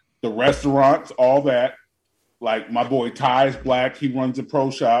that. The restaurants, all that. Like my boy Ty's black. He runs a pro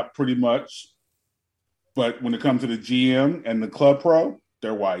shop pretty much. But when it comes to the GM and the club pro,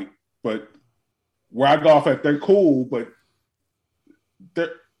 they're white. But where I golf at, they're cool, but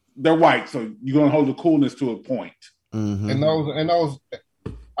they're white. So you're going to hold the coolness to a point. Mm-hmm. And those,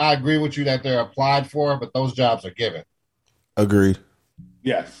 I agree with you that they're applied for, but those jobs are given. Agreed.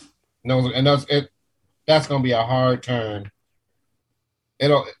 Yes. That's going to be a hard turn.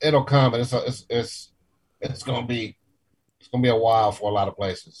 It'll come, and it's going to be a while for a lot of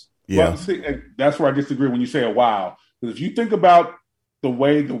places. Yeah. Well, see, that's where I disagree when you say a while. Because if you think about the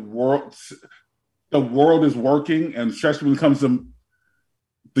way the world is working, and especially when it comes to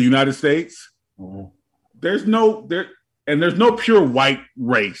the United States, mm-hmm. there's no pure white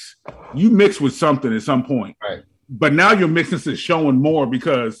race. You mix with something at some point. Right. But now your mixness is showing more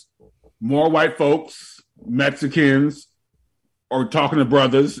because more white folks, Mexicans, are talking to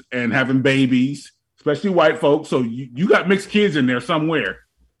brothers and having babies, especially white folks. So you got mixed kids in there somewhere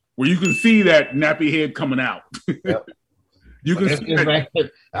where you can see that nappy head coming out. Yep. You can see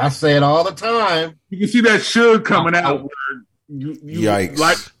that, I say it all the time. You can see that should coming out. Where you Yikes.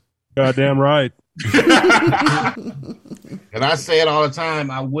 Like, goddamn right. And I say it all the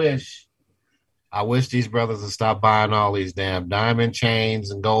time. I wish these brothers would stop buying all these damn diamond chains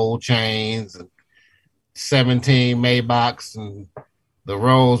and gold chains and 17 Maybachs and the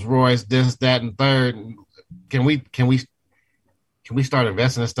Rolls Royce, this, that, and third. Can we start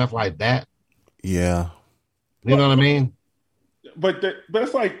investing in stuff like that? Yeah. You know what I mean? But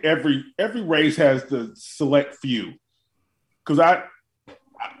it's like every race has the select few. Because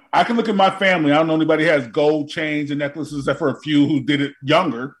I can look at my family. I don't know anybody who has gold chains and necklaces except for a few who did it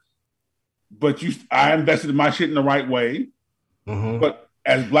younger. But I invested in my shit in the right way. Mm-hmm. But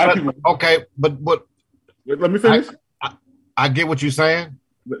as black people, okay, but let me finish. I get what you're saying.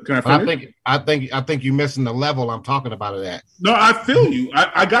 Can I finish? I think you're missing the level I'm talking about it at. No, I feel you.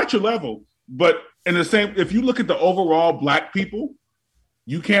 I got your level. But in the same, if you look at the overall black people,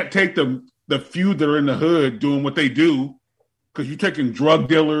 you can't take the few that are in the hood doing what they do, because you're taking drug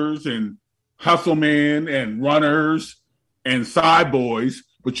dealers and hustle men and runners and side boys,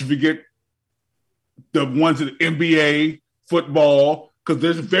 but you forget the ones in the NBA, football, because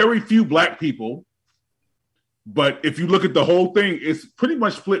there's very few black people. But if you look at the whole thing, it's pretty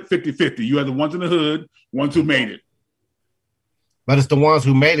much split 50-50. You have the ones in the hood, ones who made it. But it's the ones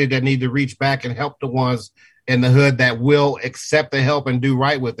who made it that need to reach back and help the ones in the hood that will accept the help and do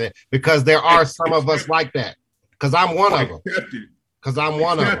right with it. Because there are some of us like that. Because I'm one of them. Because I'm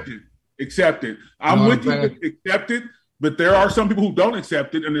one of them. Accept it. I'm with you. Accept it. But there are some people who don't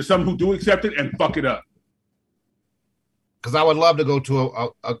accept it, and there's some who do accept it and fuck it up. Because I would love to go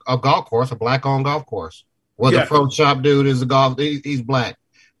to a golf course, a black-owned golf course, where the pro shop dude is he's black.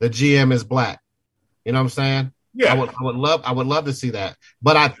 The GM is black. You know what I'm saying? Yeah. I would love to see that.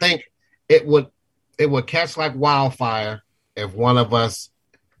 But I think it would catch like wildfire if one of us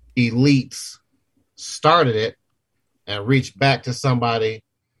elites started it and reached back to somebody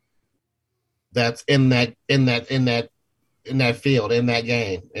that's in that in that field, in that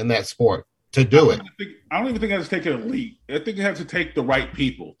game, in that sport to do it. I don't even think it has to take an elite. I think it has to take the right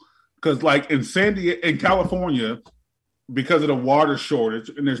people. Because like in California, because of the water shortage,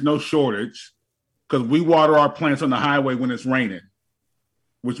 and there's no shortage, because we water our plants on the highway when it's raining,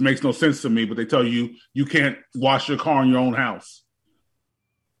 which makes no sense to me, but they tell you you can't wash your car in your own house.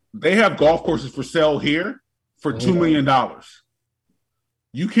 They have golf courses for sale here for $2 million.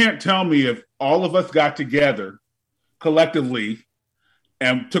 You can't tell me if all of us got together collectively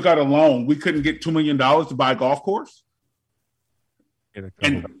and took out a loan, we couldn't get $2 million to buy a golf course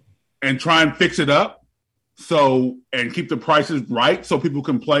and try and fix it up and keep the prices right so people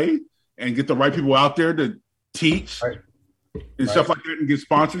can play and get the right people out there to teach and stuff like that and get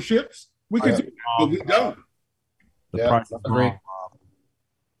sponsorships. We can do that, but we don't. The price is wrong, Bob.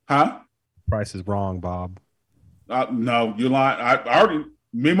 Huh? Price is wrong, Bob. No, you're lying.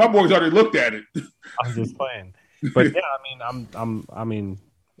 Me and my boys already looked at it. I'm just playing. But yeah,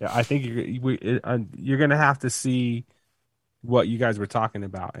 I think you're gonna have to see what you guys were talking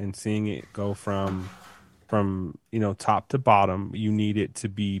about and seeing it go from top to bottom. You need it to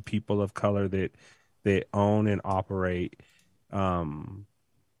be people of color that own and operate a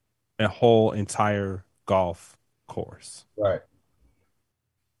whole entire golf course. Right.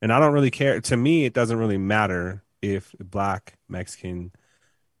 And I don't really care. To me, it doesn't really matter if Black, Mexican,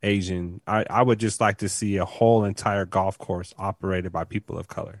 Asian. I would just like to see a whole entire golf course operated by people of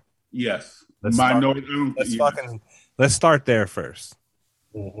color. Yes. Let's start there first.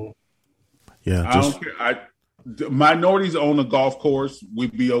 Mm-hmm. Yeah. I don't care. Minorities own a golf course,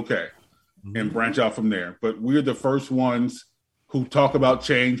 we'd be okay and branch out from there. But we're the first ones who talk about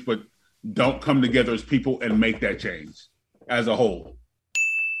change, but don't come together as people and make that change as a whole.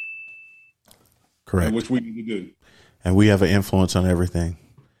 Correct. Which we need to do. And we have an influence on everything.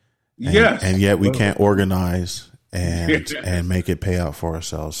 Yes. And yet we can't organize and make it pay out for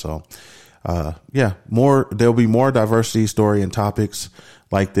ourselves. So, there'll be more diversity, story, and topics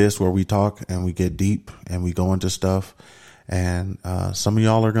like this where we talk and we get deep and we go into stuff. And some of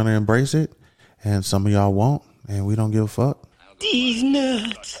y'all are going to embrace it and some of y'all won't. And we don't give a fuck. These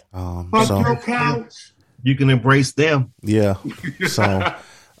nuts. You can embrace them. Yeah. So,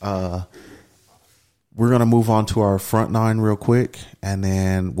 we're going to move on to our front nine real quick and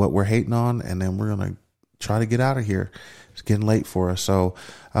then what we're hating on. And then we're going to try to get out of here. It's getting late for us. So,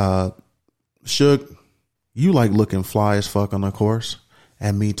 Suge, you like looking fly as fuck on the course,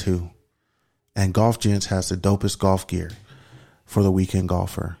 and me too. And Golf Gents has the dopest golf gear for the weekend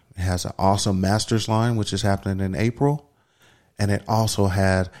golfer. It has an awesome Masters line, which is happening in April. And it also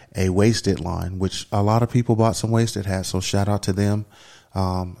had a Wasted line, which a lot of people bought some Wasted hats. So shout out to them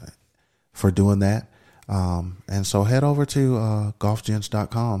for doing that. And so head over to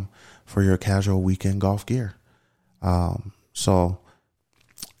golfgents.com for your casual weekend golf gear. So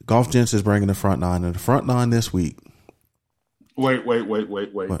Golf Gents is bringing the front nine, and the front nine this week. Wait.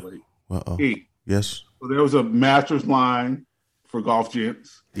 Uh-oh. Hey, yes. So there was a Masters line for Golf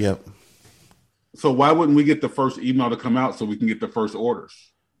Gents. Yep. So why wouldn't we get the first email to come out so we can get the first orders?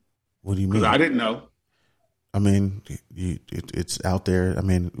 What do you mean? Because I didn't know. I mean, it's out there. I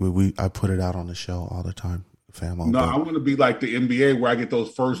mean, I put it out on the show all the time, fam. No, I want to be like the NBA where I get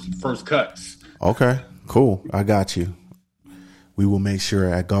those first cuts. Okay, cool. I got you. We will make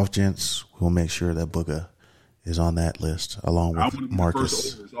sure at Golf Gents, we'll make sure that Booga is on that list along with Marcus.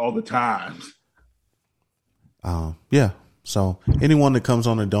 First orders all the time. Yeah. So anyone that comes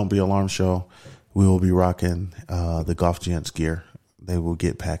on the Don't Be Alarmed show, we will be rocking the Golf Gents gear. They will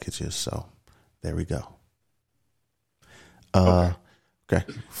get packages. So there we go. Okay.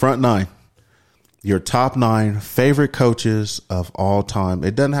 Front nine. Your top 9 favorite coaches of all time.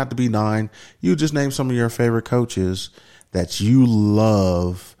 It doesn't have to be 9. You just name some of your favorite coaches that you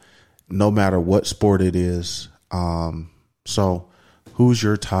love, no matter what sport it is. So who's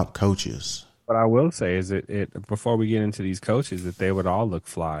your top coaches? What I will say is it before we get into these coaches, that they would all look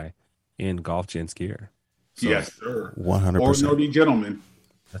fly in Golf Gents gear. So, yes, sir. 100%. Ordinary gentlemen.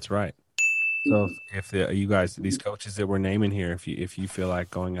 That's right. So if you guys, these coaches that we're naming here, if you feel like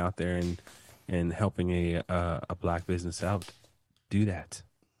going out there and helping a Black business out, do that.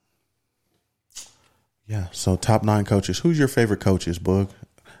 Yeah. So top 9 coaches. Who's your favorite coaches, Boog?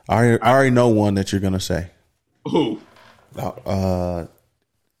 I already know one that you're gonna say. Who?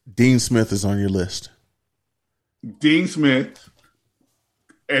 Dean Smith is on your list. Dean Smith,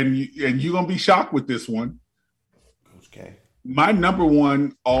 and you're gonna be shocked with this one. Okay. My number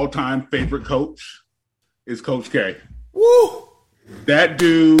 1 all-time favorite coach is Coach K. Woo! That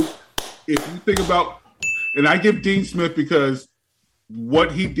dude, if you think about, and I give Dean Smith because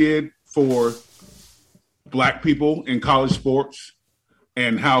what he did for black people in college sports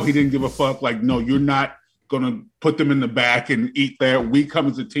and how he didn't give a fuck. Like, no, you're not going to put them in the back and eat there. We come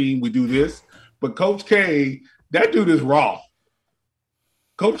as a team. We do this. But Coach K, that dude is raw.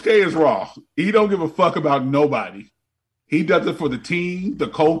 Coach K is raw. He don't give a fuck about nobody. He does it for the team, the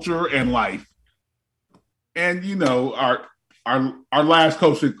culture, and life. And, you know, our last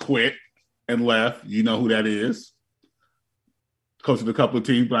coach that quit and left, you know who that is. Coached a couple of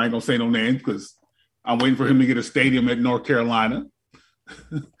teams, but I ain't going to say no names because I'm waiting for him to get a stadium at North Carolina.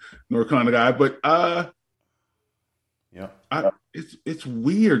 North Carolina guy. But it's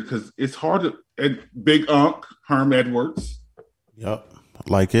weird because it's hard to – and Big Unc, Herm Edwards. Yep,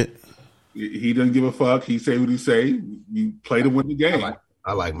 like it. He doesn't give a fuck. He say what he say. You play to win the game.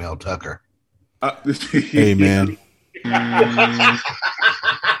 I like Mel Tucker. Hey, man.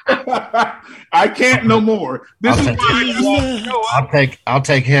 I can't no more. This is why I'll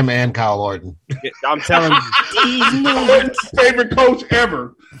take him and Kyle Orton. I'm telling you, favorite coach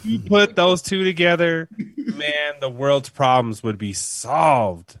ever. You put those two together, man, the world's problems would be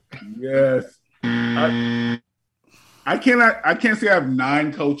solved. Yes. I can't say I have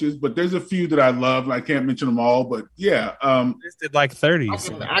 9 coaches, but there's a few that I love. And I can't mention them all, but yeah. Listed like 30. I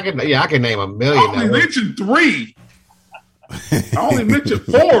can name a million. I only mentioned 3. I only mentioned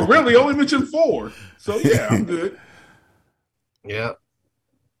 4. Really, only mentioned 4. So yeah, I'm good. Yeah.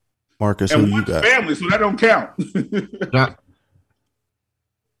 Marcus, and who you got? Family, so that don't count.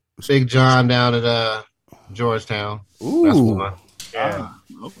 Big John down at Georgetown. Ooh. That's one. Yeah.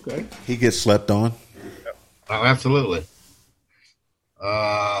 Okay. He gets slept on. Oh, absolutely.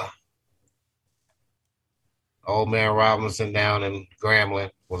 Old Man Robinson down in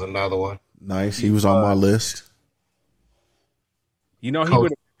Grambling was another one. Nice. He was on my list. You know, he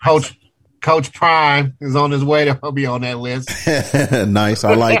would Coach Prime is on his way to be on that list. Nice.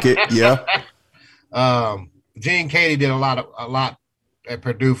 I like it. Yeah. Gene Katie did a lot at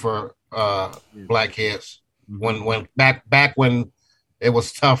Purdue for black kids when back when it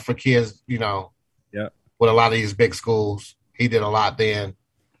was tough for kids, you know. Yeah. With a lot of these big schools, he did a lot then.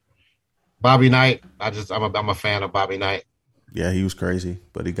 Bobby Knight, I'm a fan of Bobby Knight. Yeah, he was crazy,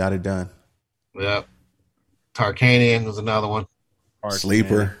 but he got it done. Yep. Tarkanian was another one.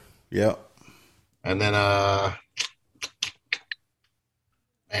 Sleeper. Yep. And then man,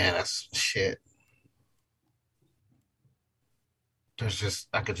 that's shit.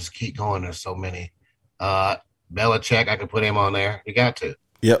 I could just keep going. There's so many. Belichick, I could put him on there. You got to.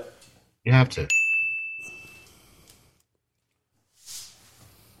 Yep. You have to.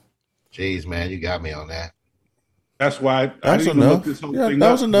 Jeez, man, you got me on that. That's why that was enough.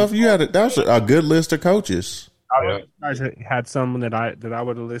 That was enough. You had that was a good list of coaches. I had some that I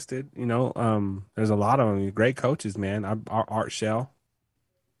would have listed. You know, there's a lot of them. Great coaches, man. Art Shell.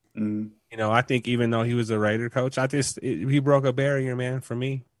 Mm. You know, I think even though he was a Raider coach, he broke a barrier, man, for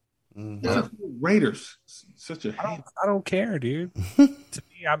me. Yeah. Raiders, such a hate. I don't care, dude. To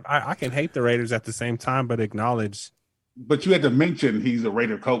me, I can hate the Raiders at the same time, but acknowledge. But you had to mention he's a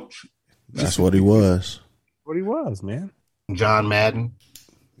Raider coach. That's what he was. What he was, man. John Madden.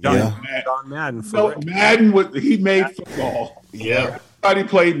 John Madden. Madden he made football. Yeah. Everybody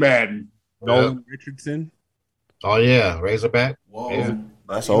played Madden. Nolan Richardson. Oh yeah, Razorback. Whoa. Yeah.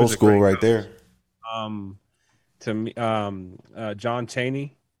 That's old school right there. To me, John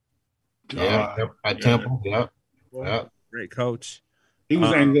Chaney. Yeah, at Temple. Yeah. Great coach. He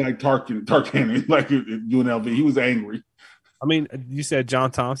was angry like Tarkanian, like at UNLV. He was angry. I mean, you said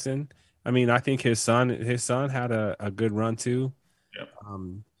John Thompson. I mean, I think his son had a good run too. Yep.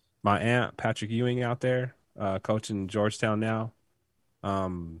 My aunt Patrick Ewing out there, coaching Georgetown now.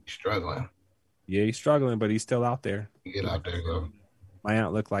 Struggling. Yeah, he's struggling, but he's still out there. Get out there, bro. My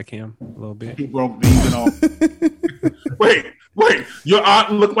aunt looked like him a little bit. He broke knees and all. Wait, your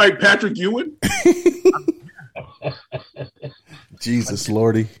aunt looked like Patrick Ewing? Jesus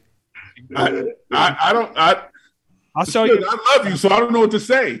Lordy. I'll show you. I love you, so I don't know what to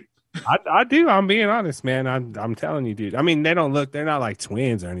say. I do. I'm being honest, man. I'm telling you, dude. I mean, they're not like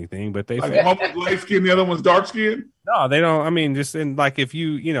twins or anything, but one was light skin, the other one's dark skin. No, they don't. I mean, just in like if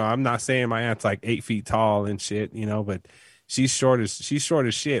you know, I'm not saying my aunt's like 8 feet tall and shit, you know, but she's short as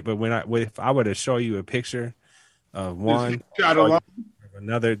shit. But if I were to show you a picture of one,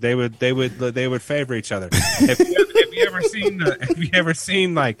 another, they would favor each other. Have you ever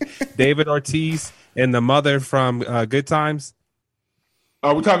seen like David Ortiz and the mother from Good Times?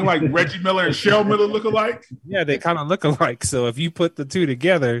 Are we talking like Reggie Miller and Shell Miller look alike? Yeah, they kind of look alike. So if you put the two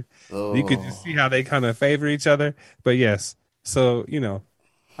together, you could just see how they kind of favor each other. But yes, so you know,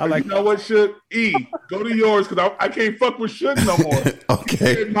 I like. You know what, Should? Go to yours because I can't fuck with Should no more.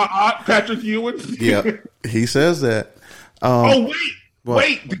 Okay. My aunt, Patrick Ewing. Yeah, he says that. Oh, wait. What?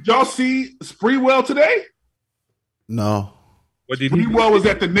 Wait, did y'all see Spreewell today? No. What did he? Spreewell was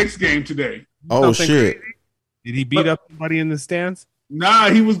at the Knicks game today. Oh, Something shit. crazy? Did he beat up somebody in the stands? Nah,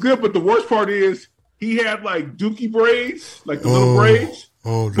 he was good, but the worst part is he had like dookie braids, like the little braids.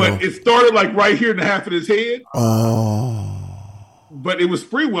 Oh, no. But it started like right here in the half of his head. Oh. But it was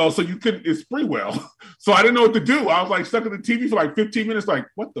Spreewell, so you couldn't. It's Spreewell, so I didn't know what to do. I was like stuck in the TV for like 15 minutes. Like,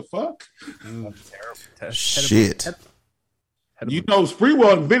 what the fuck? Shit. You know,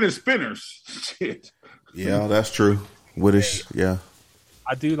 Spreewell invented spinners. Shit. Yeah, that's true. With his, yeah.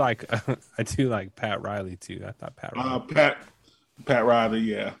 I do like Pat Riley too. I thought Pat Riley. Pat Riley,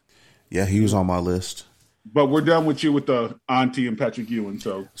 yeah. Yeah, he was on my list. But we're done with you with the auntie and Patrick Ewing.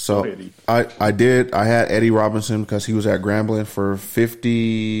 So go ahead, E. I had Eddie Robinson because he was at Grambling for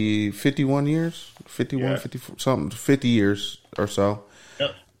 51 years, 51, 54, something, 50 years or so.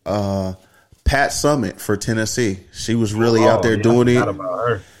 Yep. Pat Summit for Tennessee. She was really out there doing it. About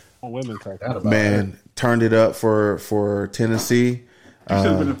her. Women Man, turned it up for Tennessee. She should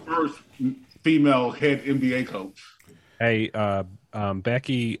have been the first female head NBA coach. Hey,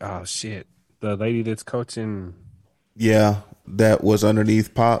 Becky. Oh shit, the lady that's coaching. Yeah, that was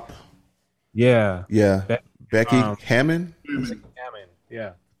underneath Pop. Yeah, Becky Hammond. Hammond.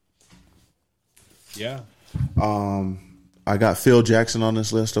 Yeah. I got Phil Jackson on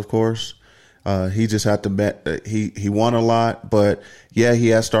this list, of course. He just had to bet. He won a lot, but yeah, he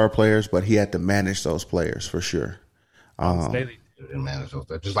had star players, but he had to manage those players for sure. Staley didn't manage those,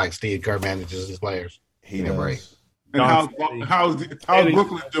 just like Steve Kerr manages his players. He does. And how's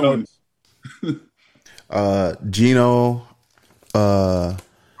Brooklyn doing? Gino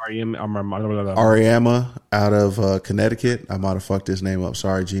Ariama out of Connecticut. I might have fucked his name up.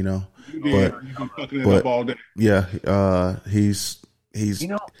 Sorry, Gino.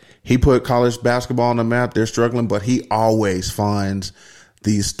 He put college basketball on the map. They're struggling, but he always finds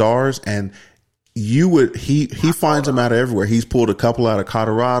these stars, and he finds them out of everywhere. He's pulled a couple out of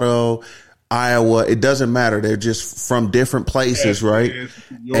Colorado, Iowa. It doesn't matter. They're just from different places, right?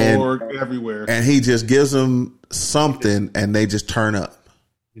 York, everywhere. And he just gives them something, and they just turn up.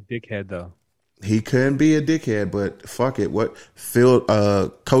 The dickhead, though. He couldn't be a dickhead, but fuck it.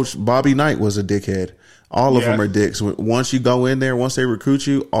 Coach Bobby Knight was a dickhead. All of them are dicks. Once you go in there, once they recruit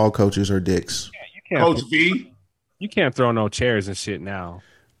you, all coaches are dicks. Yeah, Coach V. You can't throw no chairs and shit now.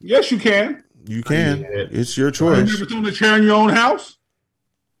 Yes, you can. You can. It's your choice. You ever thrown a chair in your own house?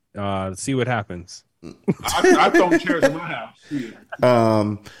 See what happens. I've thrown chairs in my house. Yeah.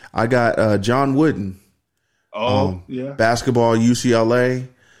 I got John Wooden. Oh, yeah. Basketball, UCLA.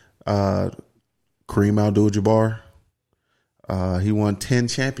 Kareem Abdul-Jabbar. He won 10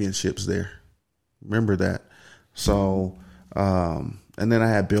 championships there. Remember that. So, and then I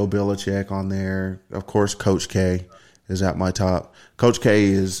had Bill Belichick on there. Of course, Coach K is at my top. Coach K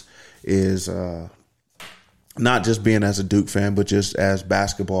is not just being as a Duke fan, but just as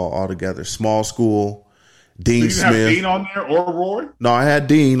basketball altogether. Small school, Dean Smith. Have Dean on there or Roy? No, I had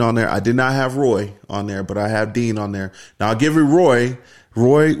Dean on there. I did not have Roy on there, but I have Dean on there. Now, I'll give you Roy.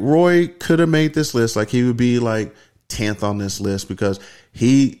 Roy could have made this list. Like, he would be like 10th on this list because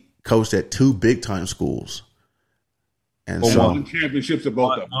he coached at 2 big time schools. And won championships at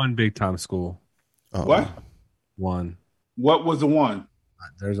both of them. One big time school. What? One. What was the one?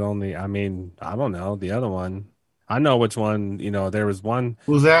 There's only, I don't know. The other one. I know which one, there was one.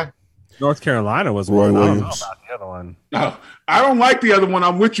 Who's that? North Carolina was Roy one. Williams. I don't know about the other one. No, I don't like the other one.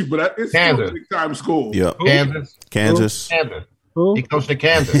 I'm with you, but it's still a big time school. Yep. Kansas. Who? He coached at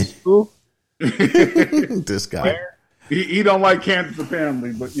Kansas. Who? This guy. Where? He don't like Kansas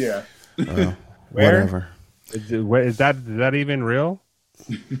apparently, but yeah. Whatever. Is that even real?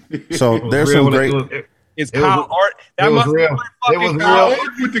 So there's some great. It's Kyle Ort. That must be real. It was Kyle real. Ort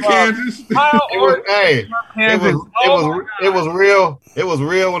with the Kansas. Kyle Ort. It was real. It was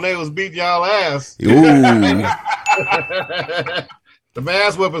real when they was beating y'all ass. Ooh. The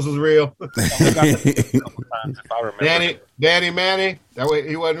ass whippers was real. Danny Manny. That way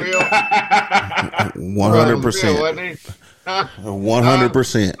he wasn't real. 100%.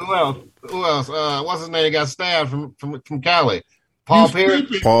 100%. Who else? What's his name? He got stabbed from Cali. Paul Pierce.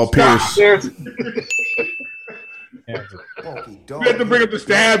 You had to bring up the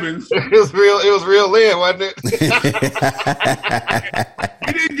stabbings. It was real then, wasn't it?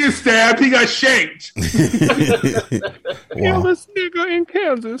 He didn't get stabbed. He got shanked. Kill this nigga in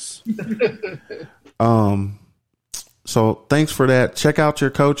Kansas. So thanks for that. Check out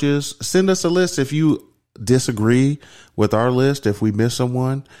your coaches. Send us a list if you disagree with our list, if we miss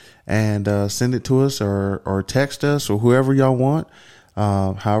someone, and send it to us or text us or whoever y'all want.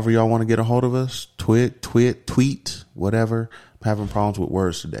 However y'all want to get a hold of us, tweet, whatever. I'm having problems with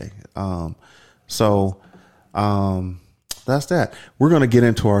words today. So that's that. We're going to get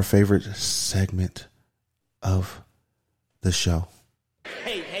into our favorite segment of the show.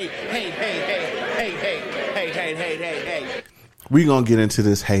 Hey. We're going to get into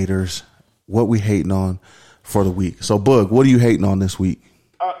this haters, what we hating on for the week. So, Boog, what are you hating on this week?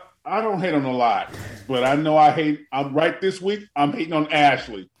 I don't hate on a lot, but I know I'm right this week. I'm hating on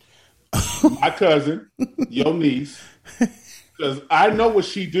Ashley, my cousin, your niece, because I know what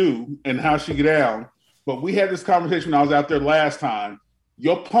she do and how she get down. But we had this conversation when I was out there last time.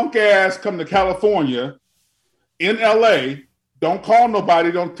 Your punk ass come to California, in LA, don't call nobody,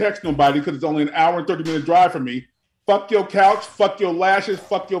 don't text nobody because it's only an hour and 30-minute drive from me. Fuck your couch, fuck your lashes,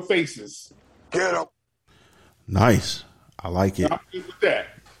 fuck your faces. Get up. Nice. I like it. I'm good with that.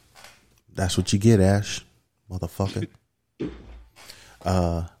 That's what you get, Ash, motherfucker.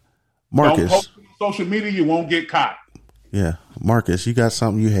 Marcus. Don't post on social media, you won't get caught. Yeah. Marcus, you got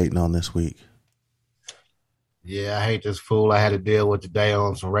something you hating on this week? Yeah, I hate this fool I had to deal with today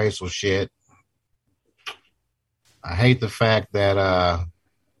on some racial shit. I hate the fact that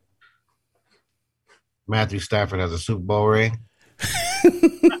Matthew Stafford has a Super Bowl ring. That's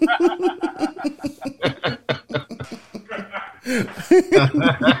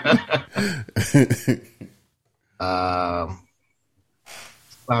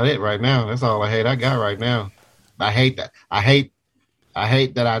about it right now. That's all I got right now. I hate that. I hate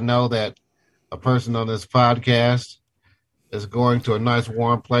that I know that a person on this podcast is going to a nice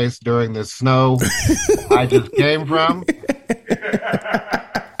warm place during the snow I just came from.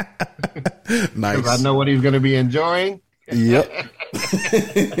 Nice. I know what he's going to be enjoying. Yep.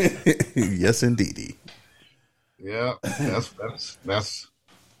 Yes, indeedy. Yeah, that's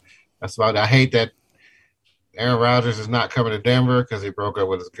about it. I hate that Aaron Rodgers is not coming to Denver because he broke up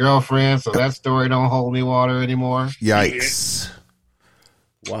with his girlfriend. So that story don't hold any water anymore. Yikes!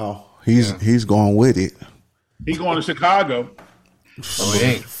 Wow, he's going with it. He's going to Chicago. Oh, he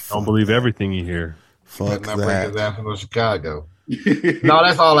ain't. Don't believe everything you hear. Fuck not that. bring his ass to Chicago. No,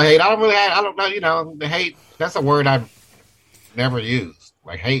 that's all I hate. I don't know. You know, the hate. That's a word I've never used.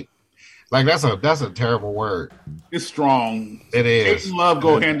 Like hate. Like that's a terrible word. It's strong. It is. Hate and love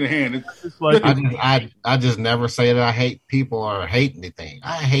go hand in hand. It's like I just never say that I hate people or hate anything.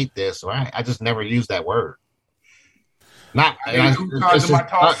 I hate this, or I just never use that word.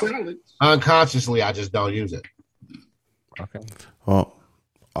 Unconsciously, I just don't use it. Okay. Well,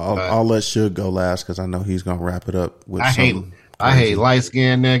 I'll let Suge go last because I know he's gonna wrap it up with. I hate light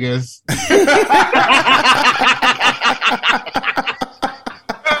skinned niggas.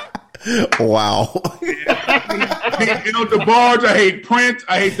 Wow. The bars. I hate Prince.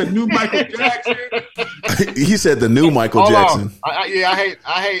 I hate the new Michael Jackson. He said the new Michael Jackson. I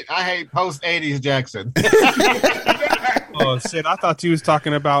hate post 80s Jackson. Oh shit! I thought you was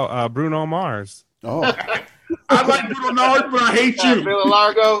talking about Bruno Mars. Oh, I like Bruno Mars, but I hate you. Villa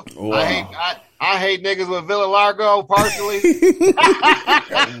Largo. Wow. I hate niggas with Villa Largo partially.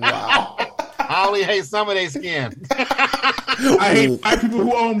 Wow. I only hate some of their skin. I hate white people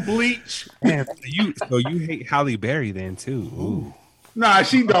who own bleach. Man, so you hate Halle Berry then too? Ooh. Nah,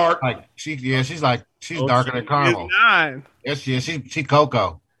 she dark. She's darker than caramel. Yes, she is. She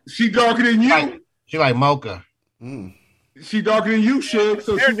cocoa. She darker than you. She like mocha. Mm. She darker than you, Suge.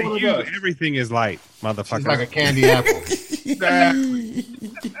 So she one of us. Everything is light, motherfucker. She's like a candy apple.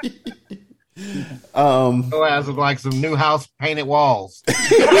 So as of like some new house painted walls.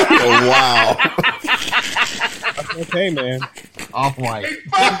 Wow. Okay, man. Off white.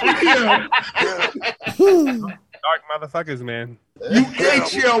 Dark motherfuckers, man. You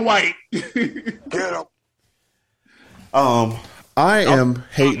HL white. Get up. I am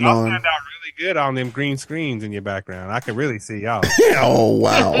hating y'all on. Stand out really good on them green screens in your background. I can really see y'all. Oh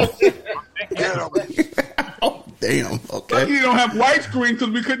wow. Get up. Oh damn. Okay. Lucky you don't have widescreen because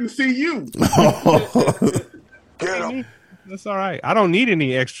we couldn't see you. Get up. That's all right. I don't need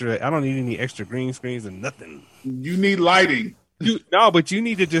any extra green screens and nothing. You need lighting. But you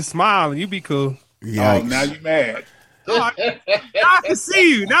need to just smile and you be cool. Yikes. Oh, now you mad. Now I can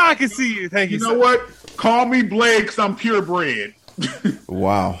see you. Now I can see you. Thank you. You know what? Call me Blade because I'm purebred.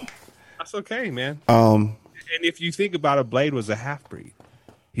 Wow. That's okay, man. And if you think about it, Blade was a half breed.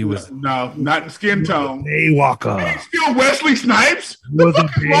 He was not in skin tone. Daywalker. Still Wesley Snipes. What the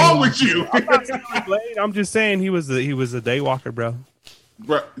fuck is wrong with you? I'm not saying Blade. I'm just saying he was a daywalker, bro.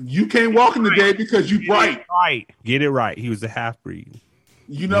 Bro, you can't walk in the day because you bright. Right. Get it right. He was a half breed.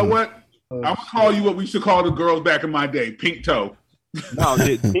 You know what? I'm gonna call you what we should call the girls back in my day, pink toe. No,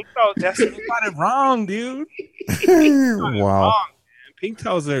 dude, pink toe. That's you got it wrong, dude. Wow. Pink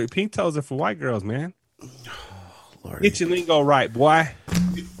toes are for white girls, man. Lordy. Get your lingo right, boy.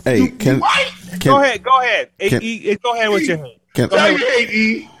 Hey, go ahead. Go ahead with your hate.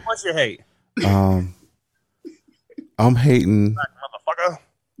 What's your hate? I'm hating. Motherfucker.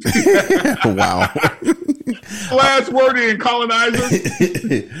 Wow. Last word in, colonizer.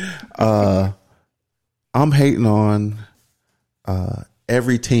 I'm hating on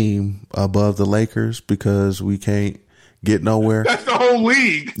every team above the Lakers because we can't get nowhere. That's the whole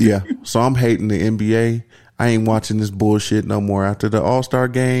league. Yeah. So I'm hating the NBA. I ain't watching this bullshit no more. After the All-Star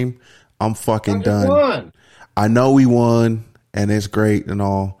game, I'm fucking done. Won. I know we won and it's great and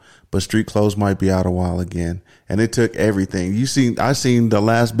all, but street clothes might be out a while again. And it took everything. I seen the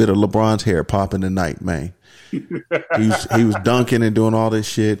last bit of LeBron's hair popping tonight, man. He was dunking and doing all this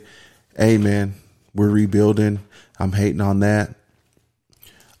shit. Hey man, we're rebuilding. I'm hating on that.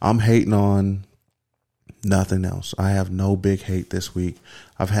 I'm hating on nothing else. I have no big hate this week.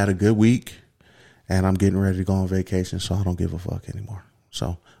 I've had a good week and I'm getting ready to go on vacation, so I don't give a fuck anymore.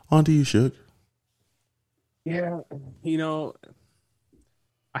 So on to you, Suge. Yeah,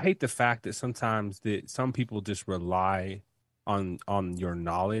 I hate the fact that sometimes that some people just rely on your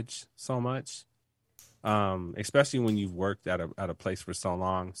knowledge so much, especially when you've worked at a place for so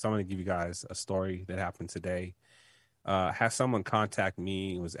long. So I'm going to give you guys a story that happened today. Have someone contact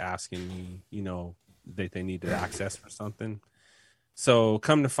me and was asking me, that they needed access for something. So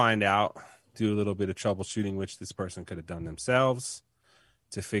come to find out, do a little bit of troubleshooting, which this person could have done themselves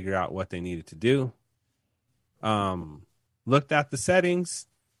to figure out what they needed to do. Looked at the settings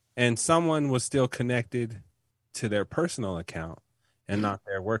and someone was still connected to their personal account and not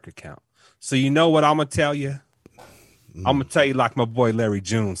their work account. So you know what I'm going to tell you? I'm going to tell you like my boy Larry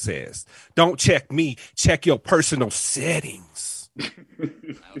June says, don't check me, check your personal settings.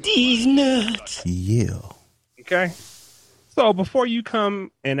 These nuts. Yeah. Okay. So before you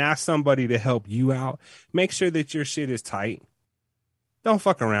come and ask somebody to help you out, make sure that your shit is tight. Don't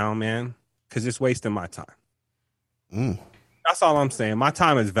fuck around, man, because it's wasting my time. That's all I'm saying. My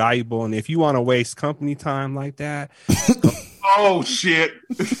time is valuable, and if you want to waste company time like that, oh shit!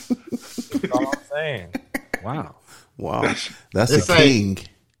 That's all I'm saying. Wow. That's a king.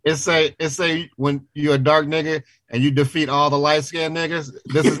 It's say when you're a dark nigga and you defeat all the light skinned niggas,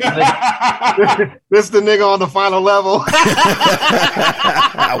 this is the nigga, this is the nigga on the final level.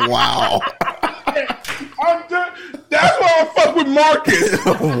 Wow. That's why I fuck with Marcus.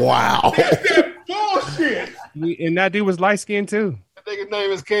 Wow. That's that bullshit. And that dude was light skinned too. That nigga's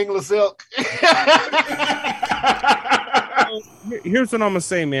name is King LaSilk. Here's what I'm gonna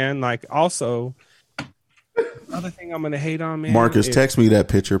say, man. Like, also, another thing I'm gonna hate on, man. Marcus, text me that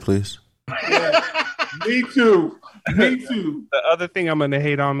picture, please. Me too. The other thing I'm gonna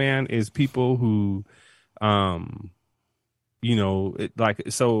hate on, man, is people who,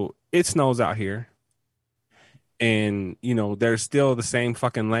 so it snows out here. And, there's still the same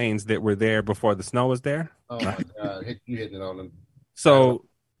fucking lanes that were there before the snow was there. Oh, my God. You hitting it on them. So,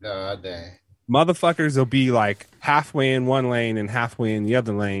 God dang. Motherfuckers will be like halfway in one lane and halfway in the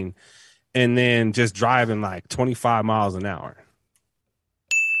other lane and then just driving like 25 miles an hour.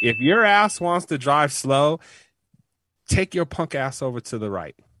 If your ass wants to drive slow, take your punk ass over to the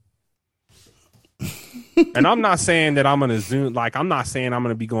right. And I'm not saying that I'm going to zoom, like, I'm not saying I'm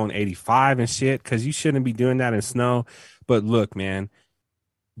going to be going 85 and shit, because you shouldn't be doing that in snow. But look, man,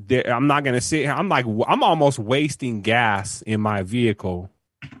 I'm not going to sit here. I'm almost wasting gas in my vehicle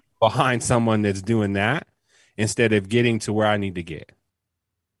behind someone that's doing that instead of getting to where I need to get.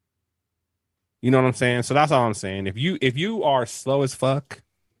 You know what I'm saying? So that's all I'm saying. If you are slow as fuck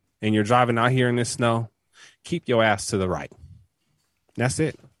and you're driving out here in this snow, keep your ass to the right. That's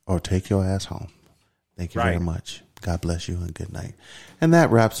it. Or take your ass home. Thank you very much. God bless you and good night. And that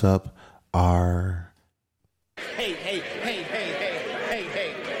wraps up our... Hey.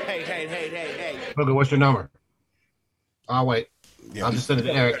 Booger, what's your number? I'll wait. Yeah. I'll just send it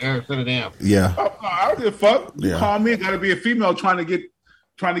to Eric. Eric, send it down. Yeah. I don't give a fuck. You Yeah. call me, got to be a female trying to get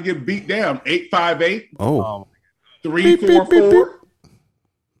beat down. 858 Oh. 344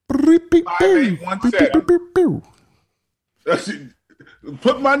 5817.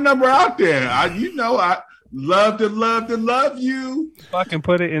 Put my number out there. I love to love you. Fucking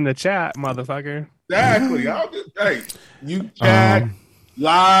put it in the chat, motherfucker. Exactly. You chat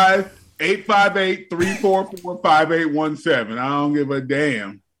live 858-344-5817. I don't give a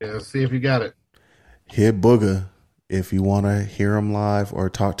damn. Yeah, see if you got it. Hit Booger if you want to hear him live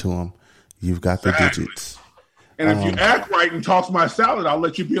or talk to him. You've got the digits. And if you act right and toss my salad, I'll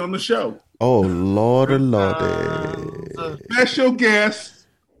let you be on the show. Oh, Lordy, Lordy. Special guest.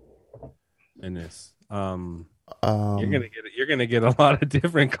 In this. You're gonna get a lot of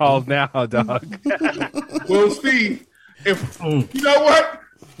different calls now, dog. We'll see. If you know what,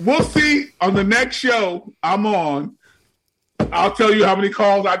 we'll see on the next show I'm on. I'll tell you how many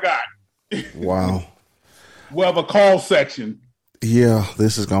calls I got. Wow. We'll have a call section. Yeah,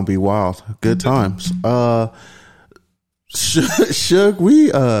 this is gonna be wild. Good times. Should we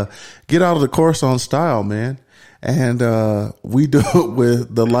get out of the course on style, man? And we do it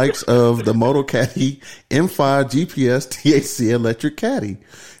with the likes of the Moto Caddy M5 GPS THC electric caddy.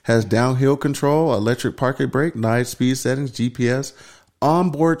 Has downhill control, electric parking brake, 9 speed settings, GPS,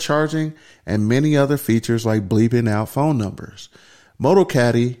 onboard charging, and many other features like bleeping out phone numbers. Moto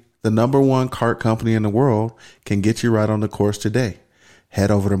Caddy, the #1 cart company in the world, can get you right on the course today.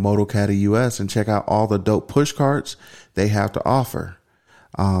 Head over to Moto Caddy US and check out all the dope push carts they have to offer.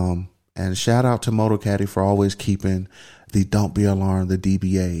 And shout out to Moto Caddy for always keeping the Don't Be Alarmed, the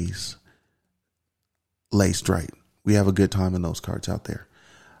DBAs laced right. We have a good time in those carts out there.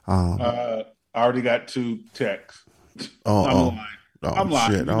 I already got 2 texts. I'm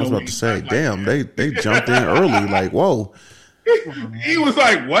lying. Shit. I was about to say, damn, they jumped in early. Like, whoa. He was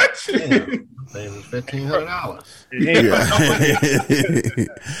like, what? It was $1,500.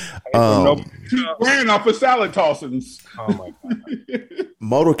 $2,000 off of salad tossings. Oh my God.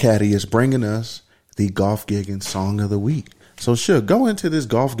 Moto Caddy is bringing us the golf gigging song of the week. So Suge, go into this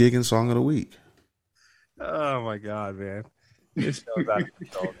golf gigging song of the week. Oh my God, man. This show's out of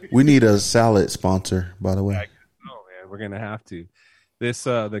control. We need a salad sponsor, by the way. Oh man, we're gonna have to. This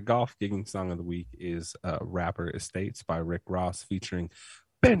the golf gigging song of the week is Rapper Estates by Rick Ross featuring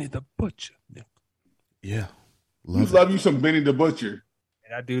Benny the Butcher. Yeah. Love you some Benny the Butcher.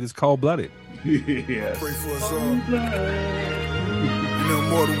 And that dude is cold-blooded. Yeah. Pray for us all. You know,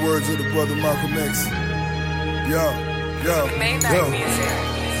 more the words of the brother Malcolm X. Yo.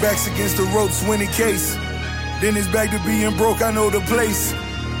 Backs against the ropes, winning case. Then it's back to being broke, I know the place.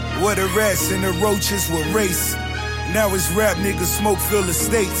 Where the rats and the roaches will race. Now it's rap niggas smoke fill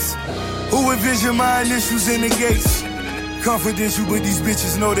estates. Who envision my initials in the gates? Confidential, but these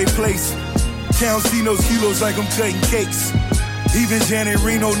bitches know they place. Count see those kilos like I'm cutting cakes. Even Janet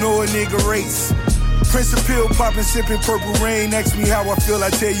Reno know a nigga race. Prince of Pill popping, sipping purple rain. Ask me how I feel, I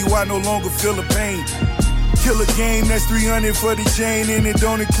tell you I no longer feel the pain. Kill a game, that's 300 for the chain. And it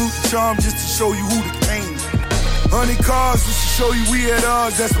don't include the charm just to show you who the king. 100 cars just to show you we at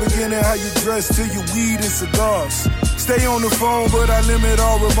odds. That's beginning how you dress till you weed and cigars. Stay on the phone, but I limit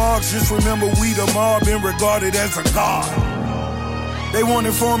all remarks. Just remember we the mob been regarded as a god. They want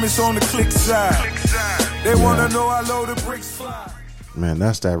informants on the click side. They want to know how low the bricks fly. Man,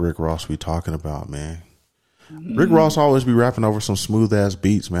 that's that Rick Ross we talking about, man. Rick Ross always be rapping over some smooth ass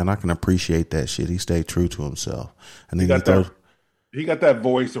beats, man. I can appreciate that shit. He stayed true to himself. And then he got that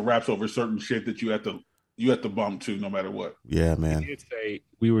voice that raps over certain shit that you have to bump to no matter what. Yeah, man.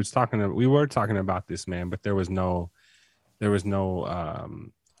 We were talking about this, man, but there was no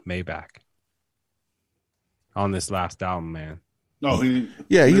Maybach on this last album, man. No, he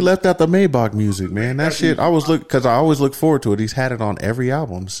left out the Maybach music, man. That shit, I always look forward to it. He's had it on every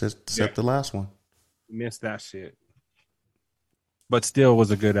album except the last one. Missed that shit, but still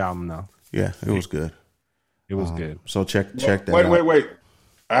was a good album though. Yeah, it was good. It was good. So check that. Wait.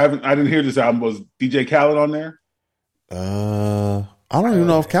 I didn't hear this album. Was DJ Khaled on there? I don't even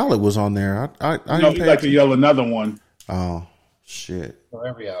know if Khaled was on there. I he'd like to yell another one. Oh shit! For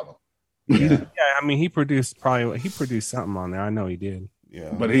every album. Yeah, I mean he produced something on there. I know he did.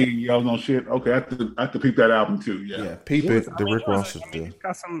 Yeah, but he yelled on shit. Okay, I have to peep that album too. Yeah, peep it. The Rick Ross is good.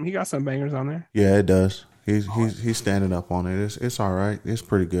 He got some bangers on there. Yeah, it does. He's standing up on it. It's all right. It's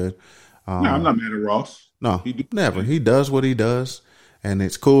pretty good. No, I'm not mad at Ross. No, never. He does what he does, and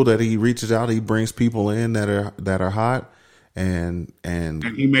it's cool that he reaches out. He brings people in that are hot, and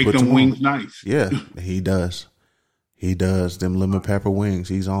he makes them wings nice. Yeah, he does. He does them lemon pepper wings.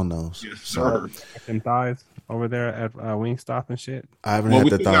 He's on those. Yes, sir. Them thighs over there at Wingstop and shit. I haven't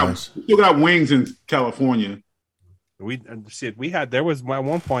had the thighs. We still got wings in California. We had. There was at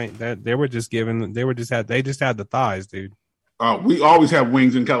one point that they just had the thighs, dude. We always have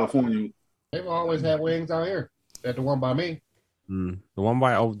wings in California. They've always had wings out here. At the one by me. There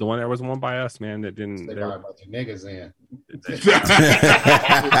was one by us, man. That didn't. They got a bunch of niggas in.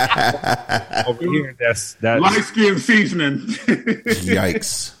 Over here, that's light skin seasoning.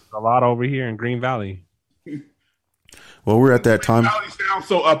 Yikes! A lot over here in Green Valley. Well, we're at that time. Green Valley sounds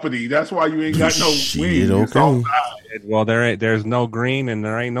so uppity. That's why you ain't got no wings. Okay. Well, there's no green and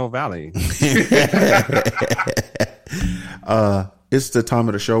there ain't no valley. It's the time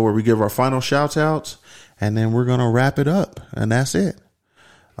of the show where we give our final shout outs and then we're going to wrap it up and that's it.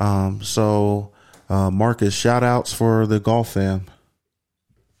 So Marcus, shout outs for the golf fam.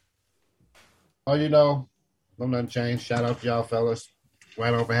 Oh, no nothing changed. Shout out to y'all fellas.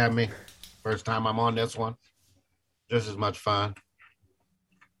 Glad over having me. First time I'm on this one. Just as much fun.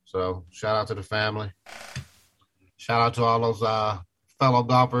 So shout out to the family. Shout out to all those fellow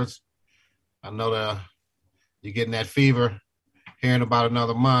golfers. I know you're getting that fever. Here in about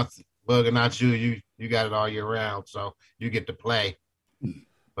another month, Booger, not you got it all year round, so you get to play.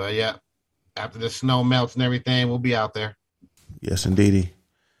 But yeah, after the snow melts and everything, we'll be out there. Yes, indeedy.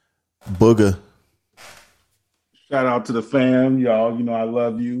 Booger. Shout out to the fam, y'all. I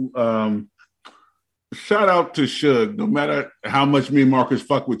love you. Shout out to Suge. No matter how much me and Marcus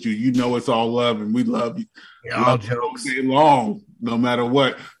fuck with you, it's all love, and we love you. All jokes. All day long, no matter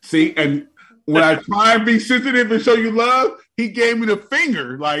what. See, and when I try and be sensitive and show you love, he gave me the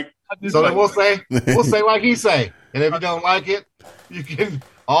finger. So then we'll say like he say. And if you don't like it, you can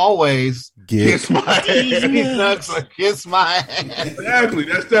always kiss my ass. Kiss my ass. Exactly.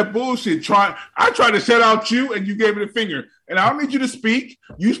 That's that bullshit. I tried to shout out you and you gave me the finger. And I don't need you to speak.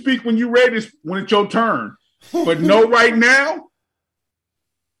 You speak when you're ready, when it's your turn. But no, right now,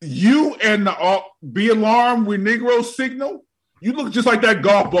 you and the Be Alarmed with Negro signal, you look just like that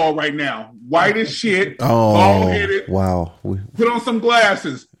golf ball right now. White as shit. Bald-headed. Wow. Put on some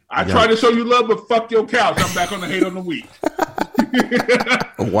glasses. I tried to show you love, but fuck your couch. I'm back on the hate on the week.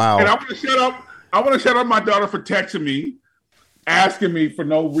 Wow. And I want to shout out my daughter for texting me, asking me for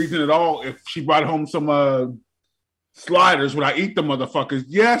no reason at all if she brought home some sliders. Would I eat the motherfuckers?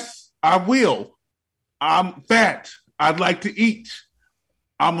 Yes, I will. I'm fat. I'd like to eat.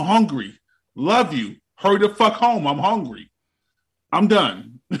 I'm hungry. Love you. Hurry the fuck home. I'm hungry. I'm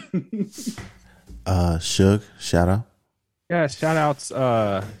done. Suge, shout out. Yeah, shout outs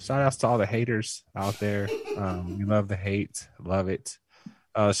to all the haters out there. We love the hate, love it.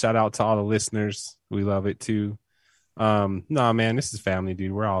 Shout out to all the listeners. We love it too. No, man, this is family,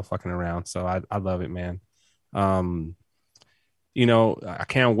 dude. We're all fucking around, so I love it, man. I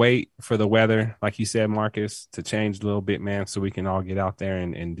can't wait for the weather, like you said, Marcus, to change a little bit, man, so we can all get out there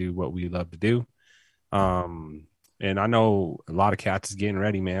and do what we love to do. And I know a lot of cats is getting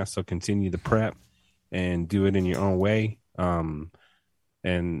ready, man. So continue the prep and do it in your own way.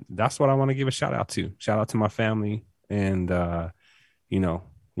 And that's what I want to give a shout out to. Shout out to my family. And,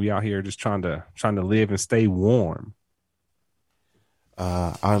 we out here just trying to live and stay warm.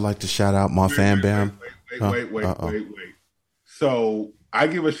 I'd like to shout out my fan bam. Wait. So I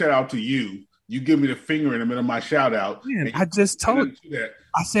give a shout out to you. You give me the finger in the middle of my shout out. Man, I just told you that.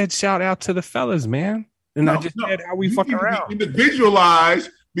 I said shout out to the fellas, man. And I just said how we fuck around. Individualize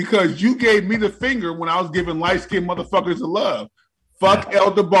because you gave me the finger when I was giving light-skinned motherfuckers the love. Fuck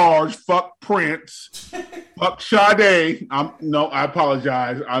Elder Barge. Fuck Prince. Fuck Sade. I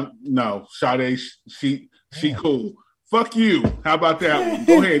apologize. Sade, she cool. Fuck you. How about that one?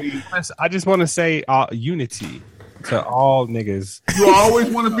 Go ahead, E. I just want to say unity to all niggas. You always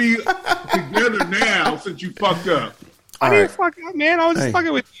want to be together now since you fucked up. I didn't fuck up, man. I was just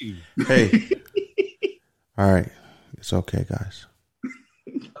fucking with you. Hey. All right. It's okay, guys.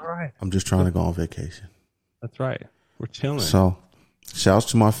 All right. I'm just trying to go on vacation. That's right. We're chilling. So, shouts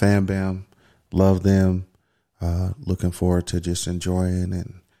to my fan bam. Love them. Looking forward to just enjoying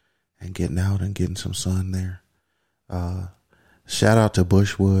and getting out and getting some sun there. Shout out to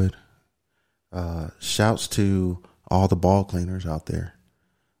Bushwood. Shouts to all the ball cleaners out there.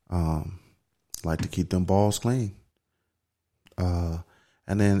 Like to keep them balls clean. And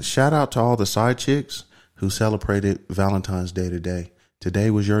then shout out to all the side chicks who celebrated Valentine's Day today.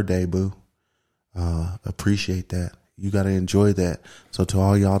 Today was your day, boo. Appreciate that. You got to enjoy that. So to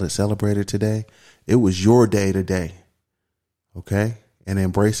all y'all that celebrated today, it was your day today. Okay? And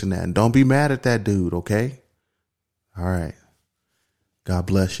embracing that. And don't be mad at that dude, okay? All right. God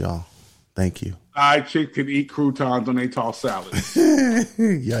bless y'all. Thank you. Side chick can eat croutons on a tossed salad.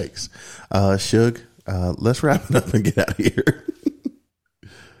 Yikes. Suge, let's wrap it up and get out of here.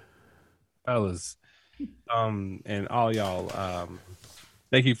 Fellas, and all y'all,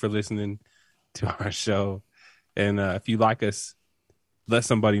 thank you for listening to our show. And if you like us, let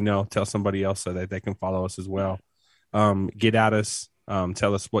somebody know. Tell somebody else so that they can follow us as well. Get at us.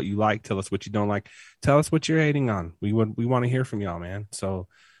 Tell us what you like. Tell us what you don't like. Tell us what you're hating on. We want to hear from y'all, man. So,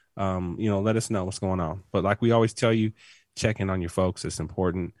 let us know what's going on. But like we always tell you, check in on your folks. It's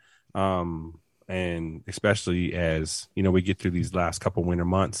important. And especially as, we get through these last couple winter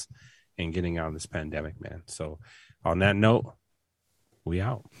months and getting out of this pandemic, man. So on that note, we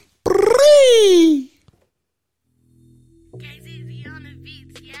out. KZZ on the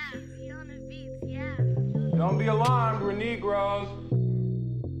beats, yeah. Z on the beats, yeah. Don't be alarmed, we're Negroes.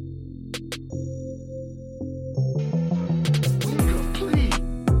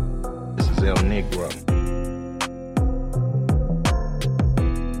 This is El Negro.